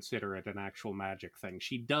you consider it an actual magic thing.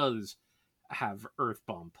 She does have Earth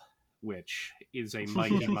Bump, which is a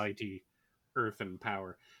mighty earthen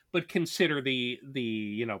power. But consider the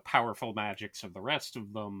powerful magics of the rest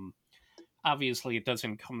of them. Obviously, it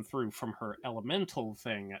doesn't come through from her elemental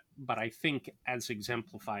thing, but I think, as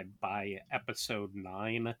exemplified by episode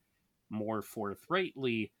 9 more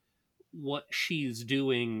forthrightly, what she's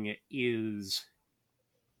doing is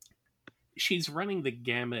she's running the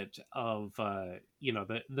gamut of the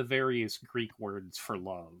various Greek words for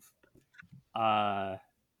love.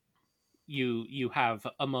 You have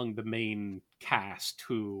among the main cast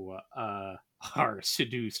who are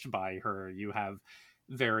seduced by her, you have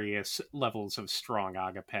various levels of strong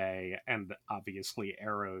agape and obviously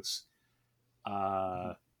eros,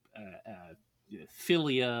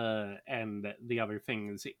 philia, and the other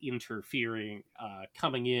things interfering,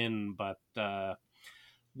 coming in, but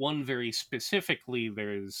one very specifically,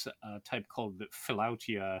 there's a type called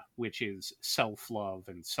philautia, which is self-love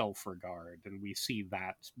and self-regard, and we see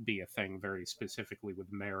that be a thing very specifically with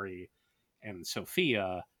Mary and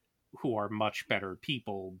Sophia, who are much better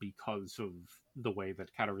people because of the way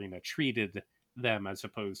that Katerina treated them as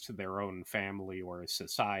opposed to their own family or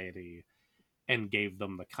society, and gave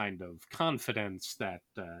them the kind of confidence that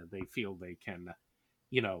they feel they can,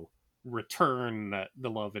 return the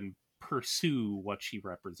love and pursue what she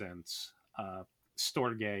represents.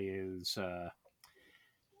 Storge is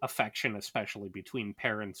affection, especially between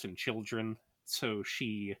parents and children. So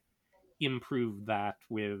she improved that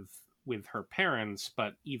with her parents,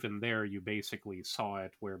 but even there, you basically saw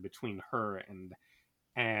it where between her and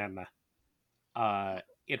Anne,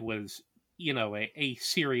 it was a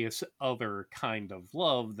serious other kind of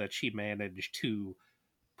love that she managed to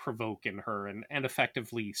provoke in her, and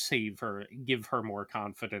effectively save her, give her more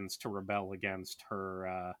confidence to rebel against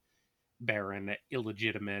her barren,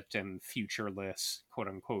 illegitimate, and futureless, quote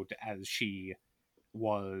unquote, as she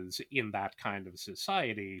was in that kind of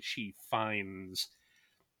society. She finds,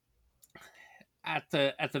 at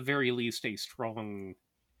the very least, a strong,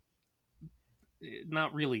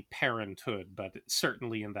 not really parenthood, but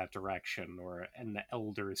certainly in that direction, or an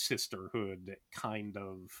elder sisterhood kind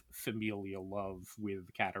of familial love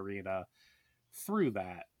with Katerina through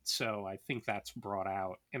that. So I think that's brought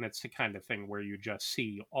out, and it's the kind of thing where you just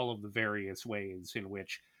see all of the various ways in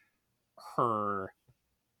which her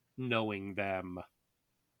knowing them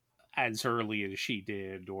as early as she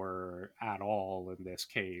did, or at all in this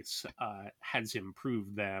case, has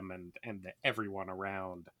improved them and everyone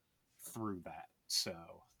around through that. So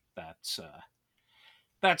that's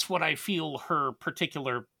what I feel her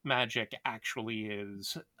particular magic actually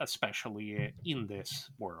is, especially in this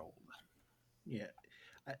world. Yeah,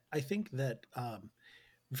 I think that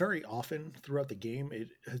very often throughout the game,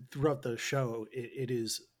 throughout the show, it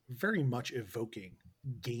is very much evoking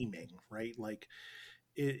gaming, right? Like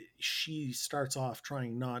she starts off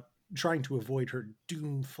trying to avoid her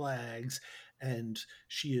doom flags, and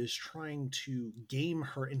she is trying to game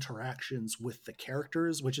her interactions with the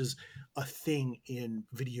characters, which is a thing in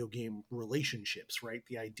video game relationships, right?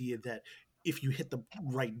 The idea that if you hit the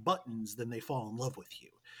right buttons, then they fall in love with you.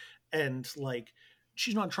 And like,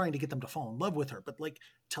 she's not trying to get them to fall in love with her, but like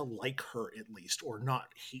to like her at least, or not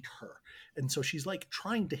hate her. And so she's like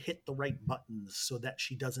trying to hit the right buttons so that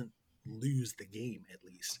she doesn't lose the game at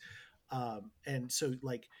least. And so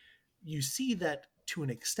like, you see that to an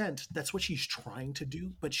extent, that's what she's trying to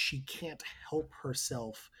do, but she can't help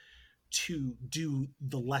herself to do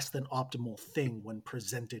the less than optimal thing when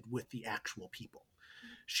presented with the actual people.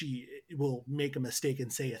 She will make a mistake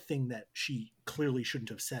and say a thing that she clearly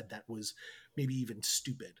shouldn't have said, that was maybe even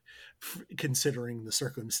stupid considering the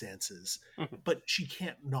circumstances, but she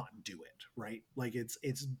can't not do it, right? Like it's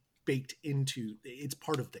baked into, it's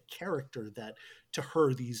part of the character that to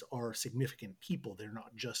her these are significant people. They're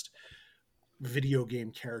not just video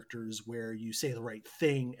game characters where you say the right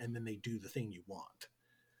thing and then they do the thing you want.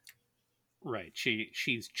 Right.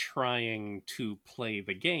 She's trying to play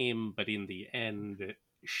the game, but in the end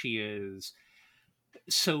she is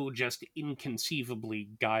so just inconceivably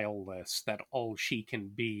guileless that all she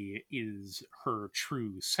can be is her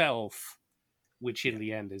true self, which in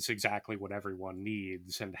the end is exactly what everyone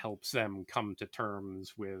needs and helps them come to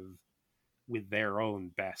terms with their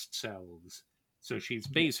own best selves. So she's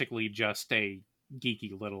basically just a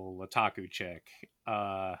geeky little otaku chick.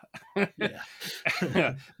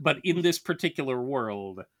 But in this particular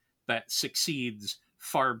world that succeeds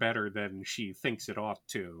far better than she thinks it ought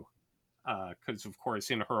to. Because, of course,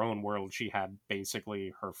 in her own world, she had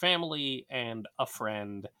basically her family and a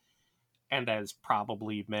friend. And as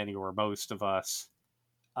probably many or most of us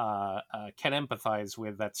can empathize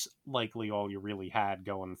with, that's likely all you really had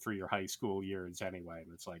going through your high school years anyway.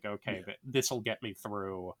 And it's like, okay, this will get me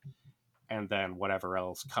through, and then whatever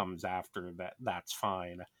else comes after that, that's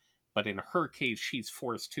fine. But in her case, she's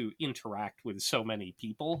forced to interact with so many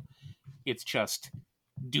people. It's just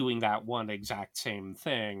doing that one exact same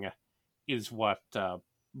thing is what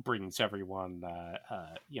brings everyone,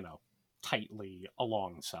 tightly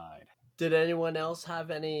alongside. Did anyone else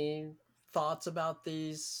have any thoughts about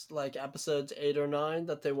these, like episodes 8 or 9,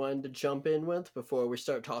 that they wanted to jump in with before we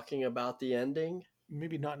start talking about the ending?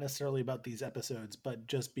 Maybe not necessarily about these episodes, but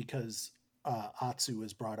just because Atsu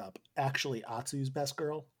was brought up. Actually, Atsu's best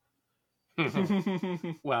girl.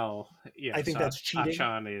 Well, yes, I think that's cheating.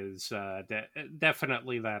 Achan is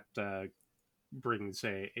definitely that brings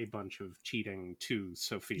a bunch of cheating to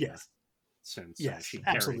Sophia. Yes. Since she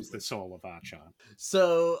carries absolutely. the soul of Achan.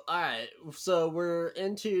 So, alright, so we're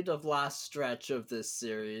into the last stretch of this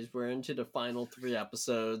series. We're into the final 3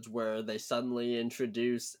 episodes where they suddenly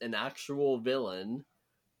introduce an actual villain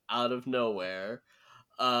out of nowhere.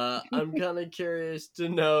 I'm kind of curious to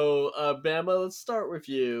know, Bama, let's start with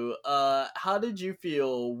you. How did you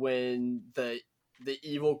feel when the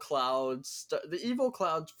evil clouds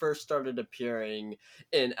first started appearing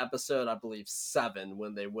in episode, I believe, 7,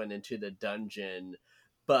 when they went into the dungeon?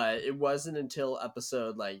 But it wasn't until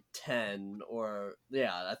episode like 10, or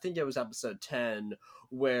I think it was episode 10,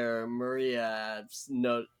 where Maria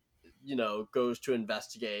goes to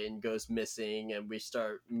investigate and goes missing, and we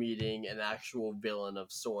start meeting an actual villain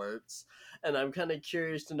of sorts. And I'm kind of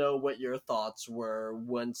curious to know what your thoughts were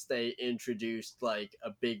once they introduced like a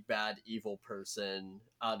big bad evil person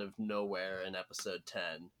out of nowhere in episode 10.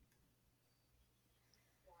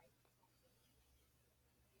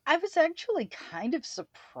 I was actually kind of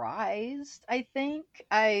surprised, I think.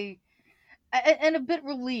 And a bit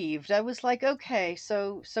relieved. I was like, okay,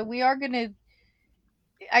 so we are going to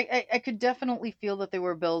I could definitely feel that they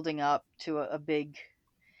were building up to a big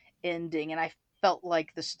ending, and I felt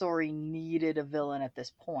like the story needed a villain at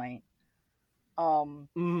this point. I'm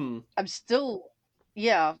still,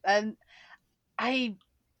 and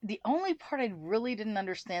the only part I really didn't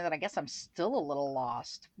understand, that I guess I'm still a little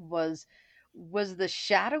lost, was the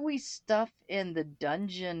shadowy stuff in the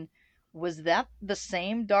dungeon. Was that the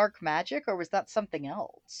same dark magic, or was that something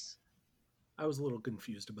else? I was a little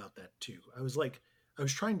confused about that too. I was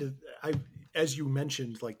trying to, as you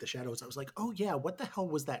mentioned, like the shadows, I was like, oh yeah, what the hell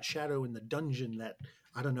was that shadow in the dungeon that,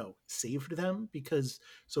 I don't know, saved them? Because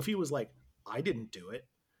Sophia was like, I didn't do it.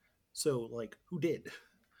 So like, who did?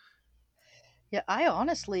 Yeah, I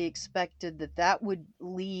honestly expected that would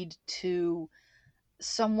lead to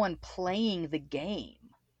someone playing the game.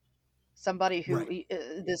 Somebody who, Right.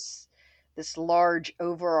 This large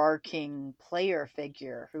overarching player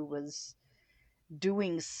figure who was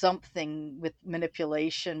doing something with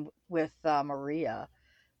manipulation with Maria.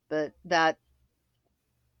 But that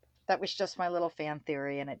was just my little fan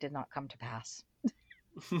theory, and it did not come to pass.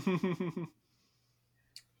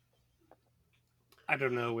 I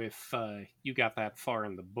don't know if you got that far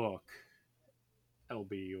in the book,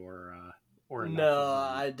 LB, or enough No,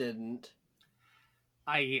 of the... I didn't.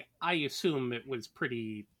 I assume it was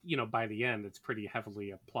pretty, by the end, it's pretty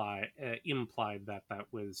heavily implied that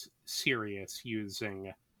was Sirius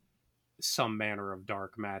using some manner of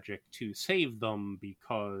dark magic to save them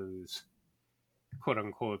because, quote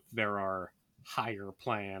unquote, there are higher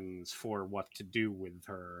plans for what to do with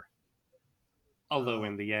her. Although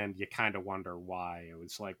in the end, you kind of wonder why. It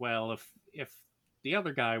was like, well, if the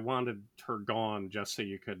other guy wanted her gone just so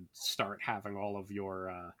you could start having all of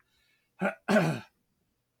your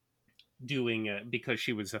doing it because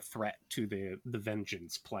she was a threat to the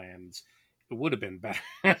vengeance plans, it would have been better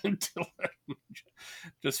to let him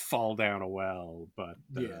just fall down a well. But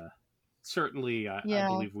certainly, I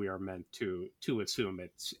believe we are meant to assume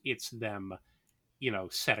it's them,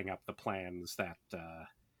 setting up the plans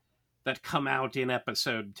that come out in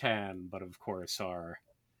episode 10, but of course are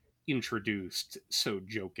introduced so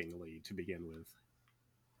jokingly to begin with.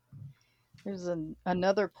 There's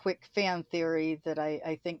another quick fan theory that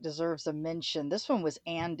I think deserves a mention. This one was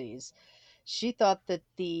Andy's. She thought that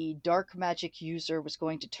the dark magic user was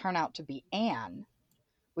going to turn out to be Anne,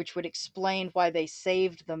 which would explain why they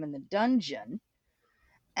saved them in the dungeon.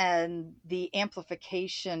 And the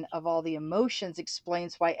amplification of all the emotions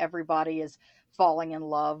explains why everybody is falling in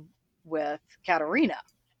love with Katarina.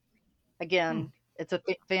 Again, it's a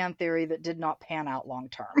fan theory that did not pan out long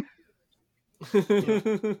term.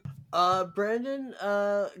 Brandon,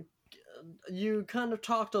 you kind of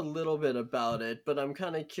talked a little bit about it, but I'm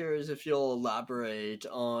kind of curious if you'll elaborate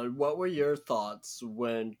on what were your thoughts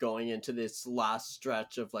when going into this last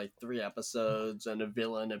stretch of like 3 episodes and a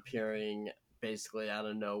villain appearing basically out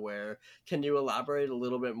of nowhere. Can you elaborate a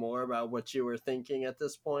little bit more about what you were thinking at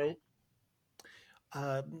this point?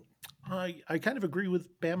 I kind of agree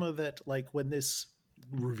with Bama that like when this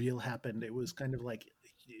reveal happened, it was kind of like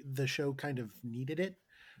the show kind of needed it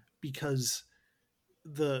because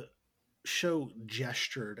the show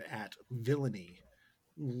gestured at villainy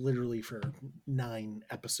literally for 9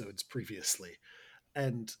 episodes previously.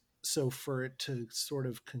 And so for it to sort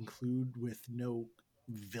of conclude with no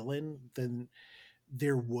villain, then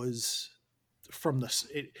there was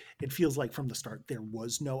it feels like from the start there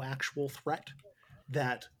was no actual threat,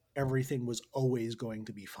 that everything was always going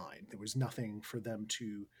to be fine. There was nothing for them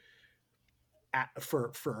to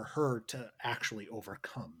for her to actually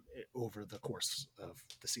overcome over the course of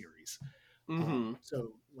the series. Mm-hmm.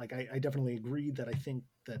 So like I definitely agree that I think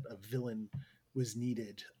that a villain was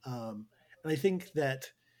needed, and I think that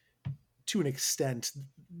to an extent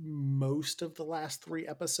most of the last 3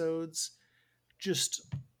 episodes just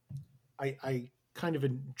I kind of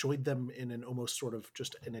enjoyed them in an almost sort of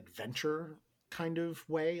just an adventure kind of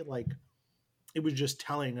way. Like it was just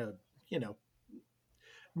telling a,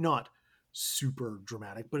 not super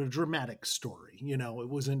dramatic, but a dramatic story. It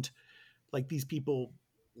wasn't like these people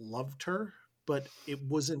loved her, but it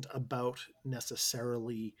wasn't about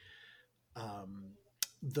necessarily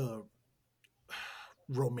the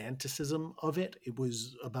romanticism of it. It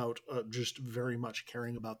was about just very much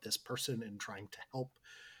caring about this person and trying to help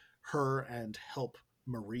her and help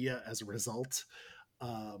Maria as a result.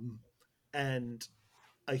 And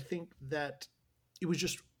I think that it was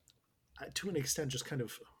just, to an extent, just kind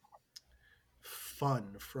of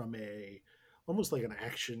fun from almost like an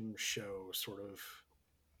action show sort of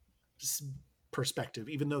perspective,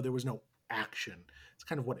 even though there was no action. It's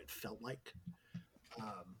kind of what it felt like.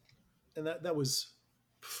 And that was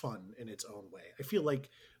fun in its own way. I feel like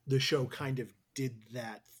the show kind of did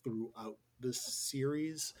that throughout the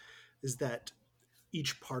series, is that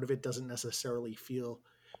each part of it doesn't necessarily feel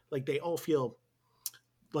like they all feel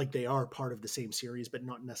like they are part of the same series, but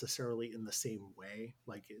not necessarily in the same way.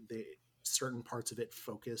 Like certain parts of it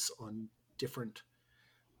focus on different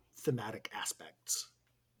thematic aspects.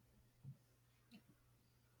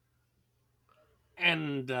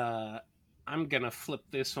 And I'm going to flip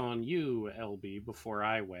this on you, LB, before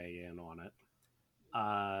I weigh in on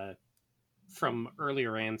it. From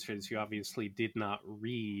earlier answers, you obviously did not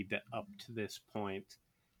read up to this point.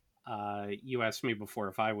 You asked me before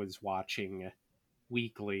if I was watching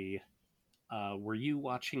weekly. Were you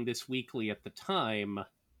watching this weekly at the time?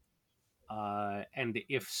 And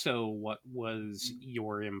if so, what was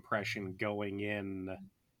your impression going in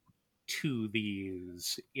to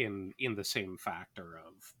these in the same factor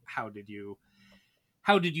of how did you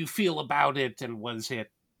feel about it, and was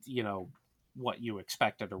it, what you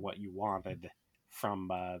expected or what you wanted from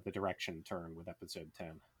the direction turn with episode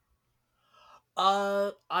 10.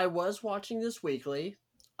 I was watching this weekly.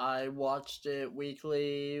 I watched it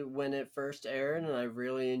weekly when it first aired, and I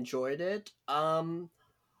really enjoyed it.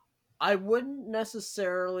 I wouldn't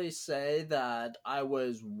necessarily say that I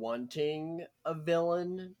was wanting a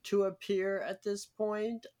villain to appear at this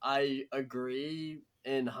point. I agree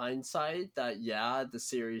in hindsight that, yeah, the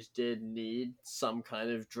series did need some kind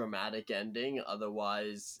of dramatic ending,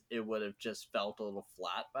 otherwise it would have just felt a little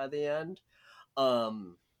flat by the end.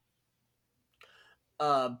 Um,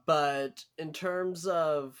 but in terms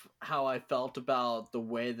of how I felt about the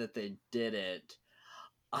way that they did it,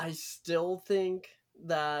 I still think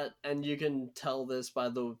that, and you can tell this by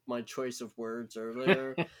my choice of words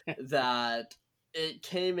earlier, that it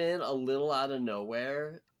came in a little out of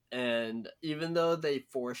nowhere. And even though they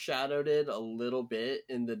foreshadowed it a little bit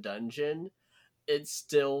in the dungeon, it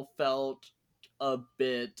still felt a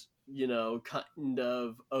bit, kind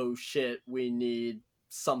of, oh shit, we need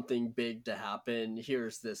something big to happen.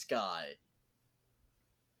 Here's this guy.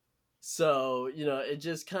 So, it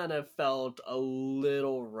just kind of felt a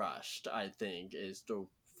little rushed, I think, is the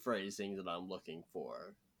phrasing that I'm looking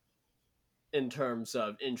for. In terms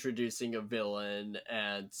of introducing a villain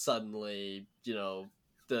and suddenly,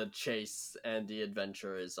 the chase and the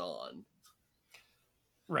adventure is on.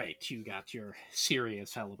 Right, you got your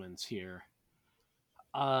serious elements here.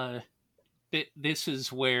 This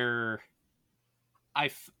is where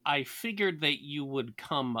I figured that you would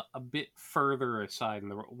come a bit further aside,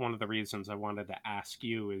 and one of the reasons I wanted to ask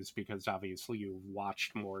you is because obviously you've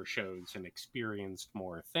watched more shows and experienced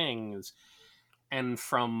more things, and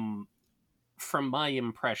from my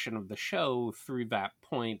impression of the show through that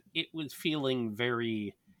point, it was feeling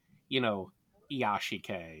very,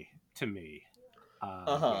 Iyashikei to me,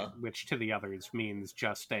 which to the others means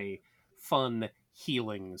just a fun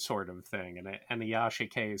healing sort of thing, and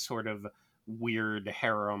Iyashikei sort of weird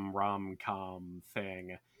harem rom-com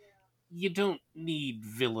thing. You don't need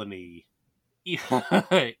villainy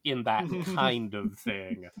in that kind of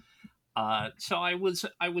thing. So I was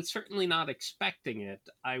certainly not expecting it.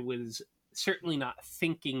 I was certainly not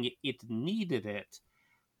thinking it needed it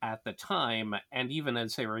at the time. And even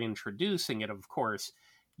as they were introducing it, of course,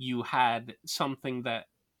 you had something that,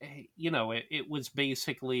 it was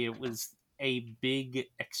basically, it was a big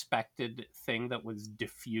expected thing that was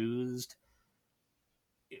diffused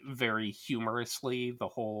very humorously. The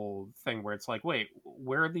whole thing where it's like, wait,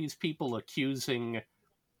 where are these people accusing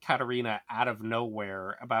Katarina out of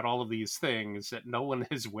nowhere about all of these things that no one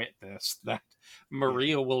has witnessed, that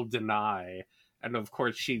Maria will deny? And of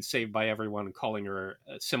course, she's saved by everyone calling her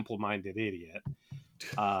a simple-minded idiot.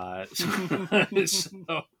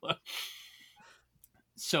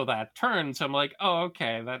 So that turns, I'm like, oh,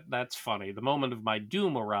 okay, that's funny. The moment of my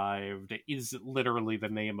doom arrived is literally the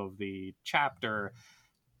name of the chapter.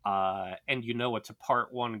 And it's a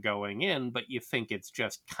part one going in, but you think it's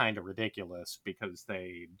just kind of ridiculous because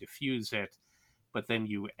they diffuse it, but then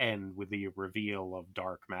you end with the reveal of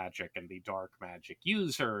dark magic and the dark magic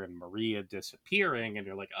user and Maria disappearing, and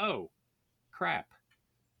you're like, oh, crap.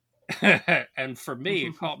 And for me,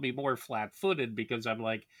 it caught me more flat-footed because I'm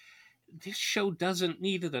like, this show doesn't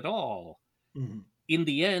need it at all. Mm-hmm. In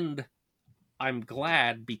the end, I'm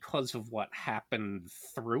glad because of what happened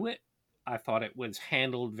through it. I thought it was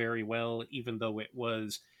handled very well, even though it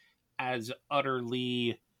was as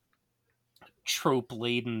utterly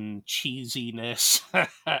trope-laden cheesiness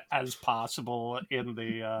as possible in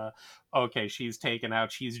the, okay, she's taken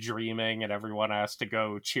out, she's dreaming, and everyone has to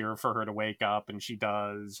go cheer for her to wake up, and she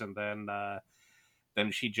does, and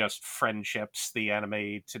then she just friendships the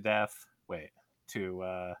enemy to death.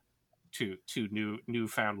 To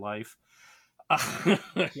newfound life.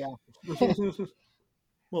 Yeah.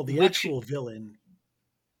 Well, the actual villain,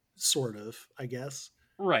 sort of, I guess.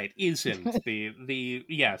 Right, isn't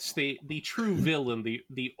the true villain,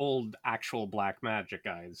 the old actual black magic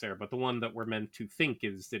guy is there, but the one that we're meant to think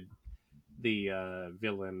is the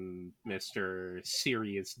villain, Mr.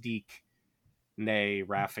 Sirius Deke, nay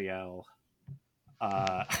Raphael.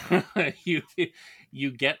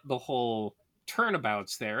 You get the whole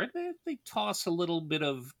turnabouts there. They toss a little bit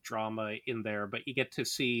of drama in there, but you get to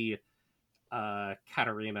see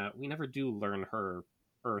Katarina. We never do learn her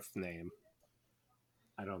Earth name,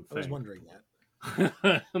 I don't think. I was wondering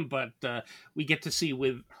that. But we get to see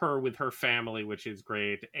with her family, which is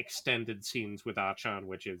great. Extended scenes with Achan,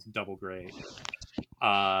 which is double great.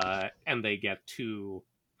 And they get to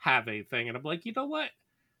have a thing, and I'm like, you know what?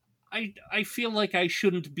 I feel like I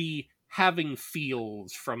shouldn't be having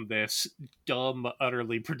feels from this dumb,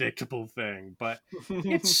 utterly predictable thing, but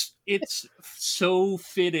it's so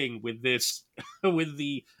fitting with this with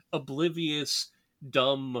the oblivious,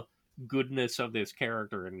 dumb goodness of this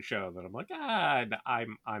character in the show that I'm like,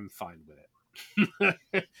 I'm fine with it.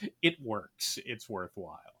 It works. It's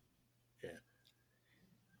worthwhile. Yeah.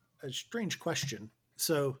 A strange question.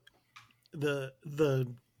 So the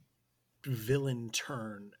villain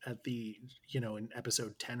turn at the, in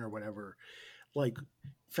episode 10 or whatever, like,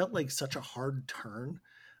 felt like such a hard turn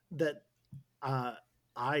that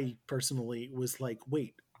I personally was like,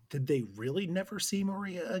 wait, did they really never see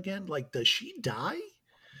Maria again? Like, does she die?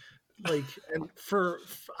 Like, and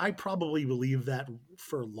I probably believe that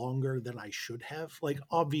for longer than I should have. Like,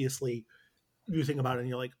 obviously you think about it and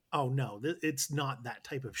you're like, oh no, it's not that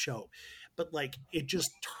type of show. But like, it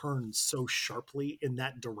just turns so sharply in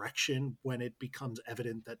that direction when it becomes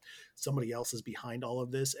evident that somebody else is behind all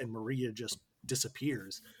of this and Maria just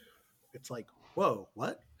disappears. It's like, whoa,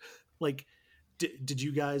 what? Like, did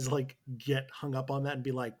you guys like get hung up on that and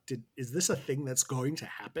be like, is this a thing that's going to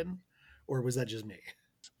happen? Or was that just me?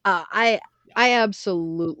 I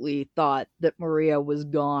absolutely thought that Maria was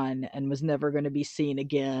gone and was never going to be seen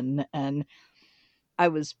again, and I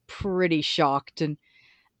was pretty shocked, and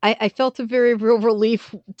I felt a very real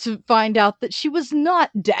relief to find out that she was not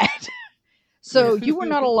dead. So you were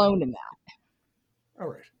not alone in that. All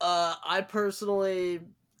right. I personally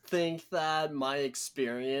think that my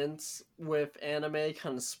experience with anime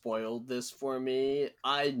kind of spoiled this for me.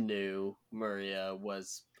 I knew Maria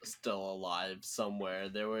was still alive somewhere.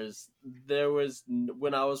 There was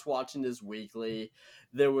when I was watching this weekly,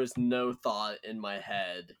 there was no thought in my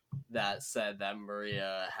head that said that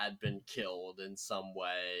Maria had been killed in some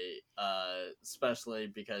way, especially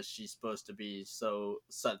because she's supposed to be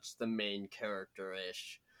such the main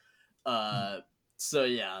character-ish. So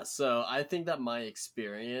yeah, so I think that my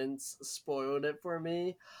experience spoiled it for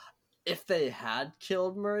me. If they had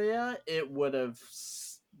killed Maria, it would have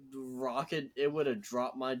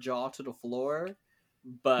dropped my jaw to the floor.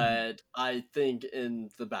 But I think in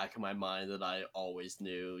the back of my mind that I always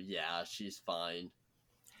knew, yeah, she's fine.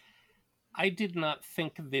 I did not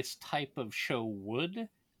think this type of show would,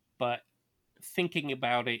 but thinking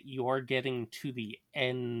about it, you're getting to the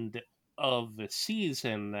end of the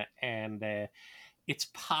season, and it's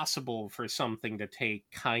possible for something to take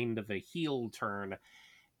kind of a heel turn.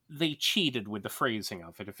 They cheated with the phrasing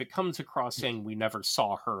of it. If it comes across saying we never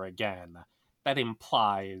saw her again, that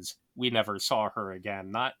implies we never saw her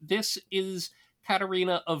again. Not this is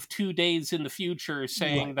Katarina of 2 days in the future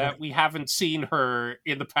saying that we haven't seen her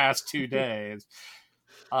in the past 2 days.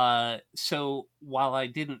 So while I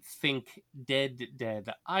didn't think dead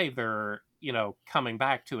either, coming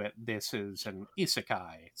back to it, this is an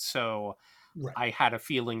isekai. So I had a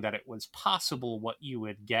feeling that it was possible what you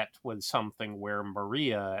would get was something where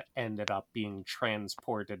Maria ended up being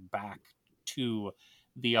transported back to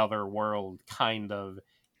the other world, kind of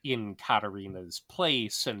in Katarina's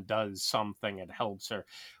place, and does something and helps her.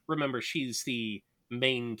 Remember, she's the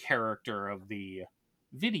main character of the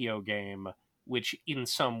video game, which in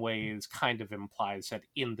some ways kind of implies that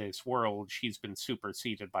in this world she's been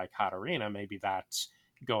superseded by Katarina. Maybe that's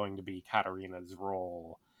going to be Katarina's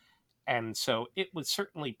role. And so it was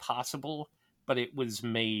certainly possible, but it was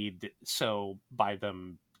made so by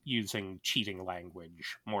them using cheating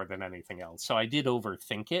language more than anything else. So I did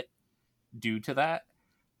overthink it due to that.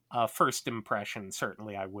 First impression,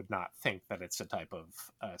 certainly I would not think that it's a type of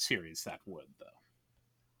series that would, though.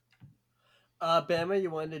 Bama, you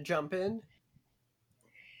wanted to jump in?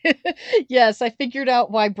 Yes, I figured out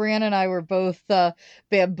why Bran and I were both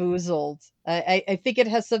bamboozled. I think it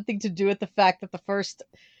has something to do with the fact that the first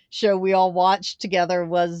show we all watched together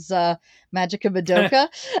was Magica Madoka.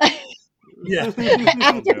 Yeah.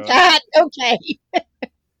 After that, okay.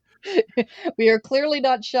 We are clearly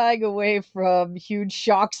not shying away from huge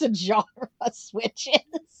shocks and genre switches.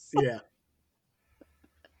 Yeah.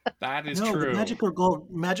 That is no, true. The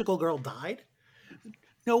magical girl died?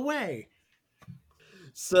 No way.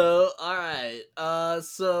 So, alright,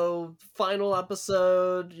 so final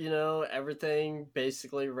episode, everything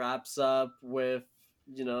basically wraps up with,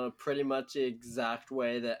 pretty much the exact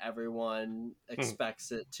way that everyone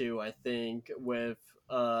expects it to, I think, with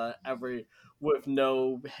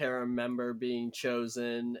no harem member being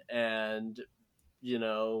chosen, and,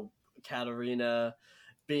 Katarina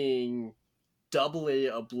being doubly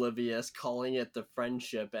oblivious, calling it the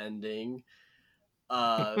friendship ending.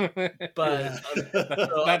 But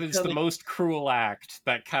that is the most cruel act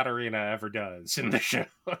that Katarina ever does in the show.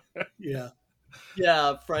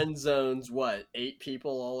 Yeah, friend zones 8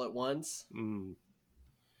 people all at once?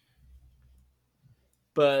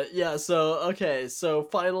 But yeah, so okay, so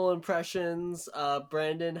final impressions.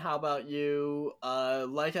 Brandon, how about you?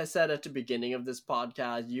 Like I said at the beginning of this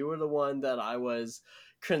podcast, you were the one that I was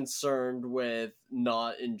concerned with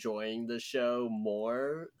not enjoying the show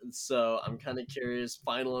more. So I'm kind of curious.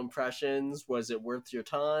 Final impressions. Was it worth your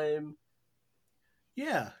time?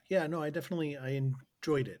 Yeah, no, I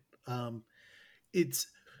enjoyed it. It's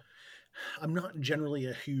I'm not generally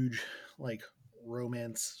a huge like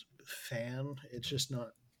romance fan. It's just not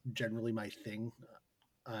generally my thing.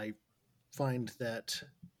 I find that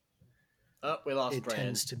Oh, we lost it Brand.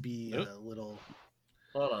 tends to be Nope. a little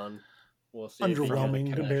Hold on. We'll see. If From the underwhelming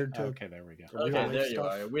connection. compared to Okay, there we go. the real Okay, life there you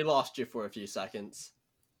stuff. are. We lost you for a few seconds.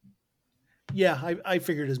 Yeah, I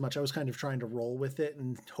figured as much. I was kind of trying to roll with it,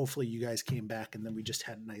 and hopefully you guys came back, and then we just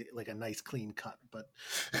had like a nice clean cut. But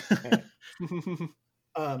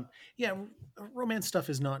yeah, romance stuff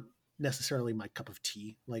is not necessarily my cup of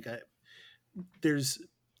tea. Like I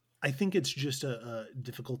think it's just a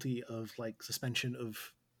difficulty of like suspension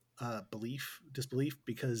of disbelief,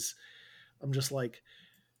 because I'm just like,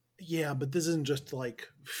 yeah, but this isn't just like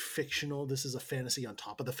fictional. This is a fantasy on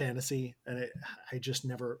top of the fantasy, and it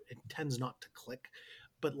tends not to click.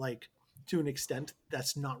 But like to an extent,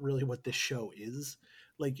 that's not really what this show is.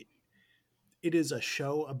 Like it is a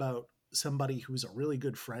show about somebody who's a really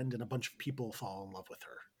good friend, and a bunch of people fall in love with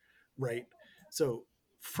her, right? So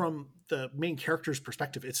from the main character's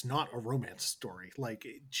perspective, it's not a romance story. Like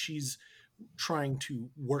she's trying to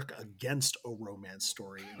work against a romance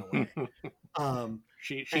story in a way.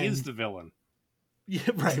 She is the villain. Yeah,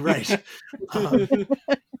 right. And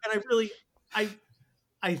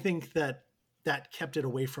I think that kept it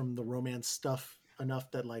away from the romance stuff enough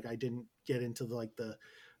that like I didn't get into the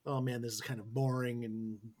oh man, this is kind of boring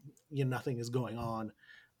and nothing is going on.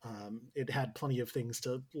 It had plenty of things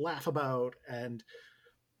to laugh about, and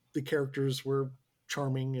the characters were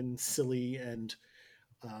charming and silly, and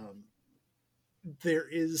there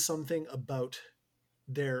is something about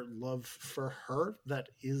their love for her that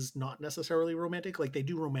is not necessarily romantic. Like they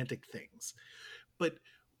do romantic things, but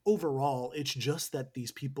overall it's just that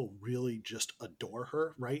these people really just adore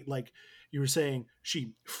her, right? Like you were saying,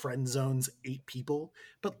 she friend zones 8 people,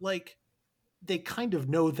 but like they kind of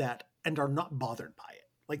know that and are not bothered by it.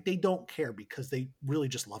 Like they don't care because they really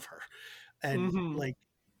just love her. And like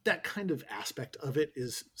that kind of aspect of it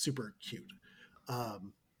is super cute. I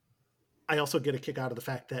also get a kick out of the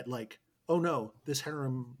fact that like, oh no, this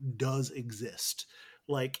harem does exist.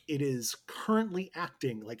 Like it is currently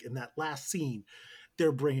acting. Like in that last scene,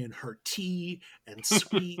 they're bringing her tea and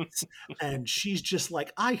sweets, and she's just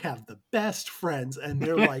like, I have the best friends, and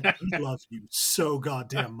they're like, we love you so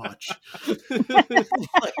goddamn much.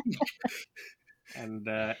 And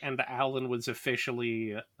Alan was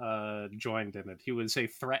officially joined in it. He was a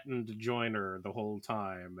threatened joiner the whole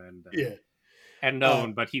time, and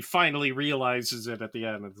known, but he finally realizes it at the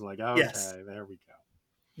end. It's like, okay, yes. There we go.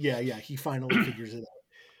 Yeah, he finally figures it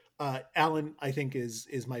out. Alan, I think,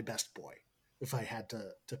 is my best boy, if I had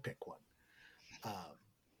to pick one.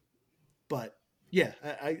 But yeah,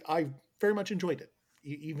 I very much enjoyed it,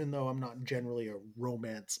 even though I'm not generally a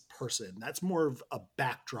romance person. That's more of a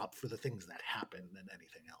backdrop for the things that happen than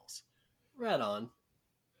anything else. Right on.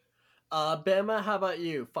 Bama, how about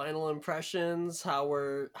you? Final impressions?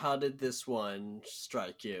 How did this one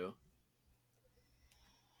strike you?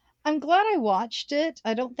 I'm glad I watched it.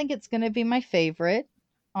 I don't think it's going to be my favorite.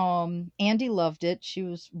 Andy loved it. She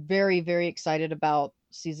was very, very excited about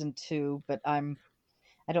season 2, but I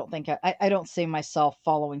don't see myself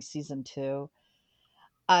following season 2.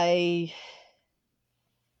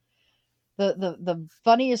 The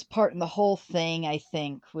funniest part in the whole thing, I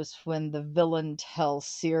think, was when the villain tells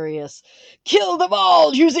Sirius, "Kill them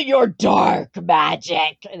all using your dark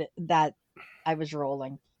magic." And that I was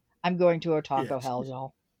rolling. I'm going to Otaku hell,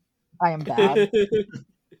 y'all. I am bad.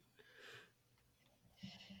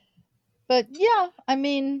 But yeah, I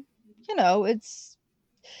mean,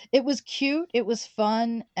 it was cute, it was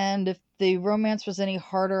fun, and if the romance was any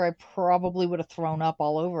harder, I probably would have thrown up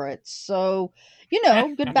all over it. So,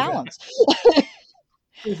 good balance.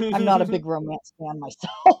 I'm not a big romance fan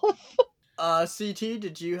myself. CT,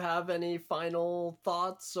 did you have any final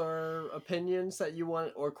thoughts or opinions that you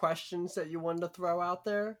want, or questions that you wanted to throw out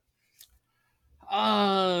there?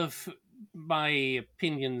 My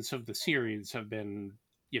opinions of the series have been,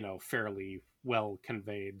 fairly well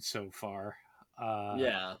conveyed so far.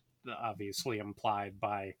 Yeah. Obviously implied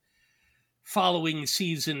by following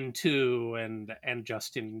season 2 and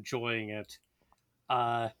just enjoying it.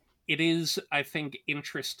 It is, I think,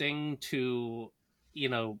 interesting to,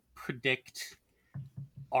 predict,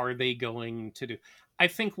 are they going to do... I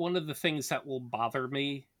think one of the things that will bother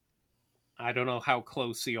me, I don't know how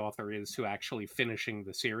close the author is to actually finishing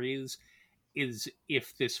the series, is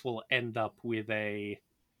if this will end up with the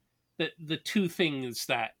two things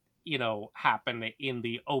that, happen in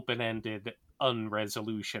the open-ended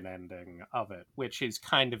unresolution ending of it, which is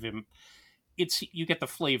kind of it's, you get the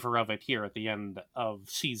flavor of it here at the end of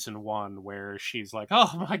season 1, where she's like,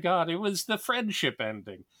 oh my god, it was the friendship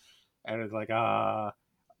ending, and it's like, a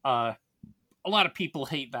lot of people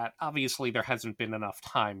hate that. Obviously, there hasn't been enough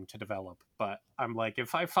time to develop, but I'm like,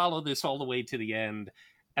 if I follow this all the way to the end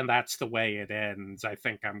and that's the way it ends, I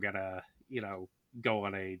think I'm gonna, go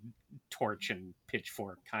on a torch and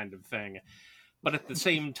pitchfork kind of thing. But at the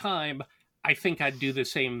same time, I think I'd do the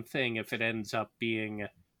same thing if it ends up being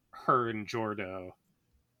her and Jordo,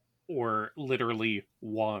 or literally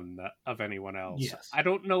one of anyone else. Yes. I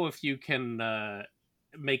don't know if you can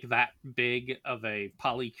make that big of a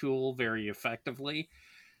polycule very effectively,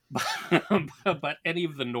 but any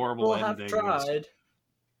of the normal We'll have endings. tried.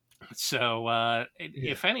 So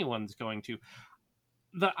if anyone's going to,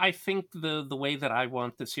 I think the way that I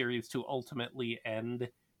want the series to ultimately end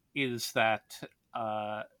is that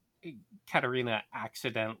Katerina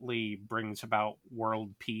accidentally brings about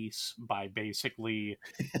world peace by basically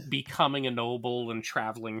becoming a noble and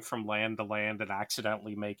traveling from land to land and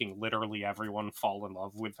accidentally making literally everyone fall in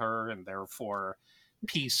love with her, and therefore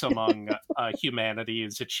peace among humanity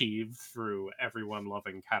is achieved through everyone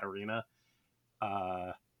loving Katerina.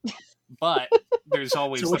 But there's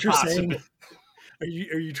always So what the you're possibility. saying? Are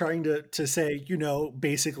you trying to say,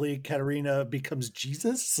 basically Katerina becomes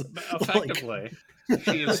Jesus? Effectively,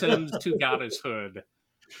 she ascends to goddesshood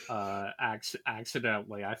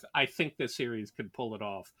accidentally. I think this series could pull it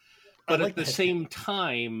off. But at the same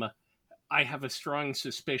time, I have a strong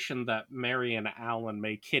suspicion that Mary and Alan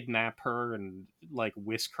may kidnap her and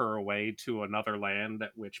whisk her away to another land,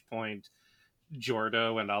 at which point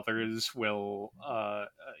Jordo and others will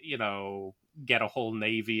get a whole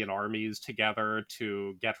navy and armies together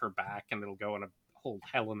to get her back, and it'll go in a whole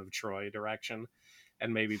Helen of Troy direction,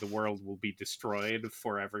 and maybe the world will be destroyed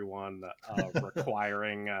for everyone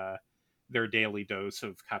requiring their daily dose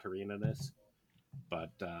of Katerina-ness.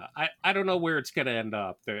 But I don't know where it's going to end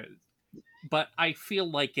up. But I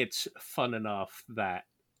feel like it's fun enough that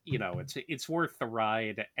it's worth the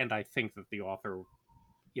ride, and I think that the author,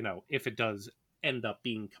 if it does end up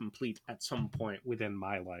being complete at some point within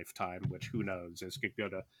my lifetime, which who knows, this could go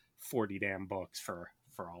to 40 damn books for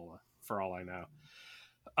all I know.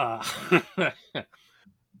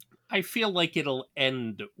 I feel like it'll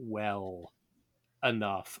end well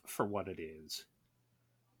enough for what it is,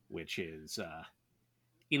 which is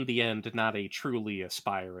in the end not a truly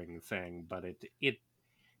aspiring thing, but it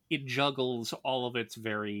juggles all of its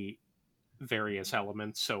very various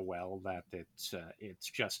elements so well that it's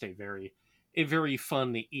just a very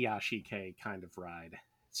fun Iyashikei kind of ride.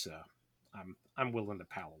 So I'm willing to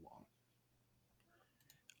pal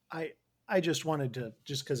along. I just wanted to,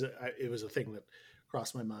 just because it was a thing that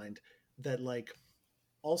crossed my mind, that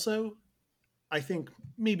also I think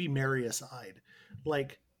maybe Mary aside,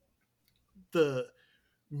 the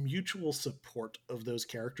mutual support of those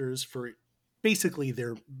characters for basically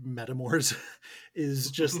their metamors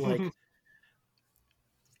is just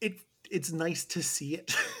it's nice to see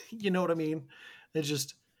it. You know what I mean? It's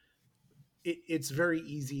just it's very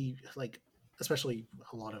easy, especially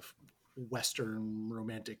a lot of Western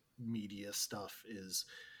romantic media stuff is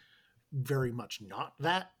very much not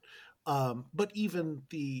that. But even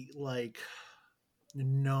the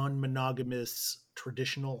non-monogamous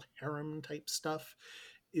traditional harem type stuff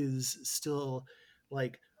is still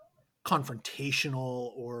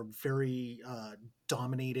confrontational or very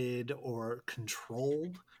dominated or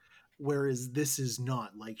controlled, whereas this is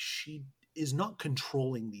not. She is not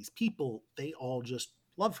controlling these people. They all just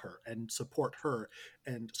love her and support her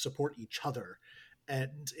and support each other,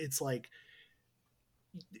 and it's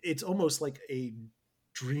almost like a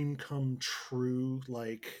dream come true,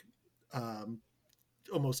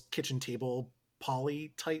 almost kitchen table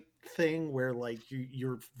poly type thing, where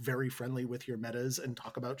you're very friendly with your metas and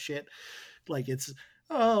talk about shit. It's,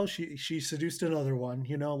 oh, she seduced another one,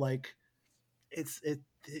 it's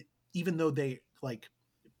even though they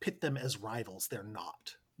pit them as rivals, they're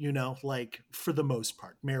not, for the most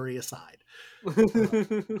part, Mary aside.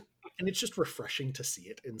 And it's just refreshing to see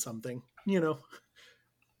it in something,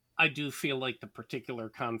 I do feel like the particular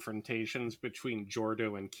confrontations between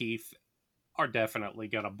Jordo and Keith are definitely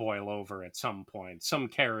going to boil over at some point. Some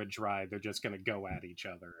carriage ride, they're just going to go at each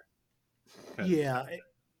other. Yeah.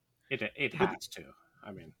 It has to.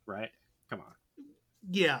 I mean, right? Come on.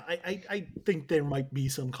 Yeah, I think there might be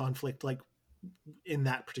some conflict, in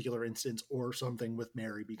that particular instance, or something with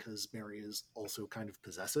Mary, because Mary is also kind of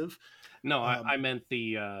possessive. No, I meant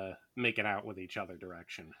the making out with each other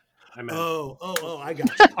direction. I meant I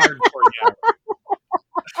got you. hardcore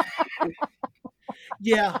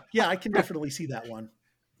Yeah, I can definitely see that one.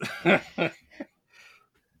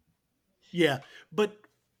 Yeah, but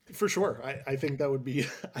for sure, I think that would be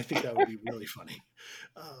really funny.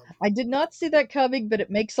 I did not see that coming, but it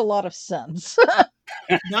makes a lot of sense.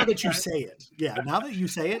 Now that you say it, yeah,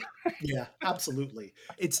 absolutely.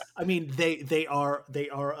 I mean, they are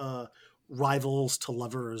rivals to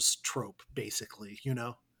lovers trope, basically.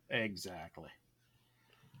 Exactly.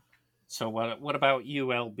 So what about you,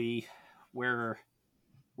 LB? Where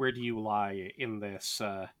do you lie in this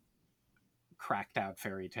cracked out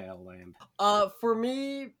fairy tale land? For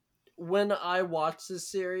me, when I watched this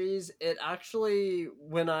series, it actually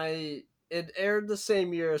it aired the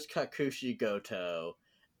same year as Kakushi Goto,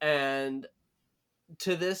 and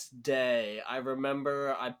to this day, I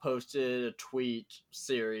remember I posted a tweet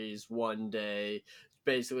series one day,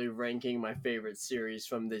 basically ranking my favorite series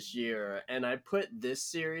from this year, and I put this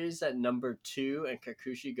series at number 2 and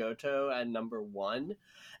Kakushi Goto at number 1.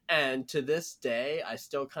 And to this day, I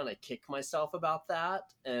still kind of kick myself about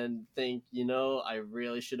that and think, I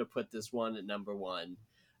really should have put this one at number 1.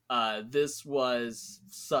 This was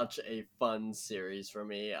such a fun series for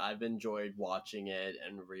me. I've enjoyed watching it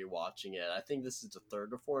and rewatching it. I think this is the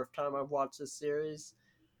third or fourth time I've watched this series.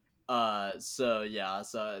 So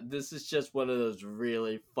this is just one of those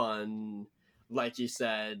really fun, like you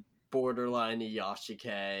said, borderline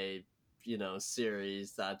Iyashikei,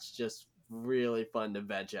 series that's just really fun to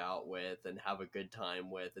veg out with and have a good time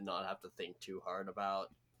with and not have to think too hard about.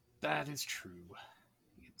 That is true.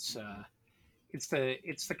 It's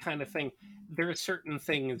the kind of thing. There are certain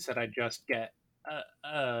things that I just get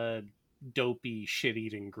a dopey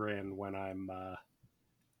shit-eating grin when I'm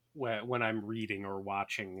reading or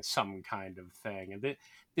watching some kind of thing. And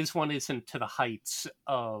this one isn't to the heights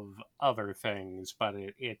of other things, but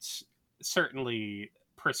it's certainly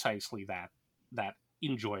precisely that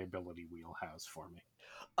enjoyability wheelhouse for me.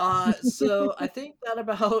 So I think that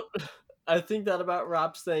about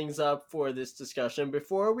wraps things up for this discussion.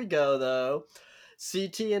 Before we go, though,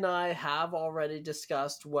 CT and I have already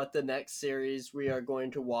discussed what the next series we are going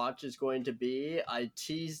to watch is going to be. I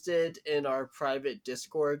teased it in our private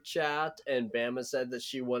Discord chat, and Bama said that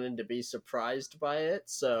she wanted to be surprised by it,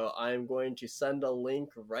 so I'm going to send a link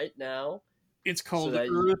right now. It's called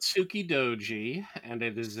Urotsuki Doji, and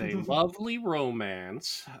it is a lovely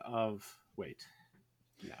romance of... Wait.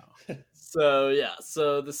 No.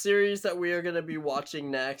 So the series that we are going to be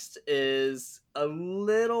watching next is a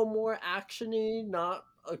little more actiony, not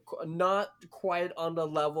quite on the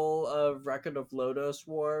level of Record of Lodoss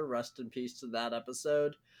War. Rest in peace to that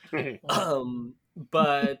episode.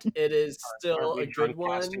 But it is still a good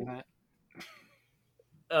one.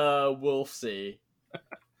 We'll see.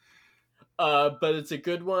 But it's a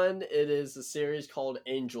good one. It is a series called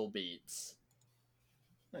Angel Beats.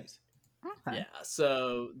 Nice. Okay. Yeah,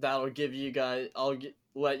 so that'll give you guys,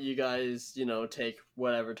 let you guys, take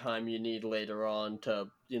whatever time you need later on to,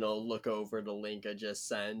 look over the link I just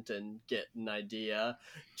sent and get an idea.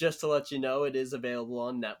 Just to let you know, it is available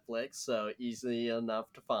on Netflix, so easy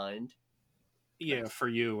enough to find. Yeah, for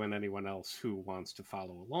you and anyone else who wants to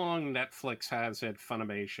follow along, Netflix has it,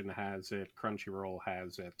 Funimation has it, Crunchyroll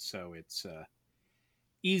has it, so it's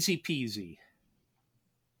easy peasy.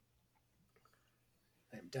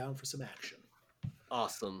 I am down for some action.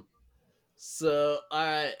 Awesome. So,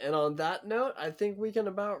 alright, and on that note, I think we can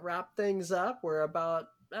about wrap things up. We're about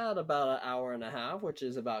an hour and a half, which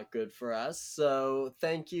is about good for us. So,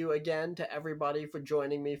 thank you again to everybody for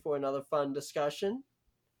joining me for another fun discussion.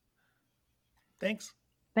 Thanks.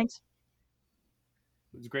 Thanks.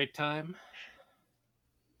 It was a great time.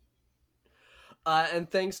 And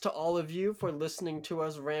thanks to all of you for listening to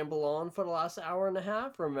us ramble on for the last hour and a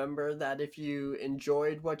half. Remember that if you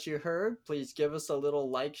enjoyed what you heard, please give us a little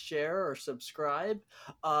like, share, or subscribe.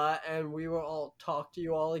 And we will all talk to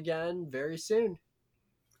you all again very soon.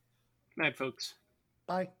 Good night, folks.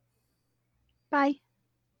 Bye. Bye.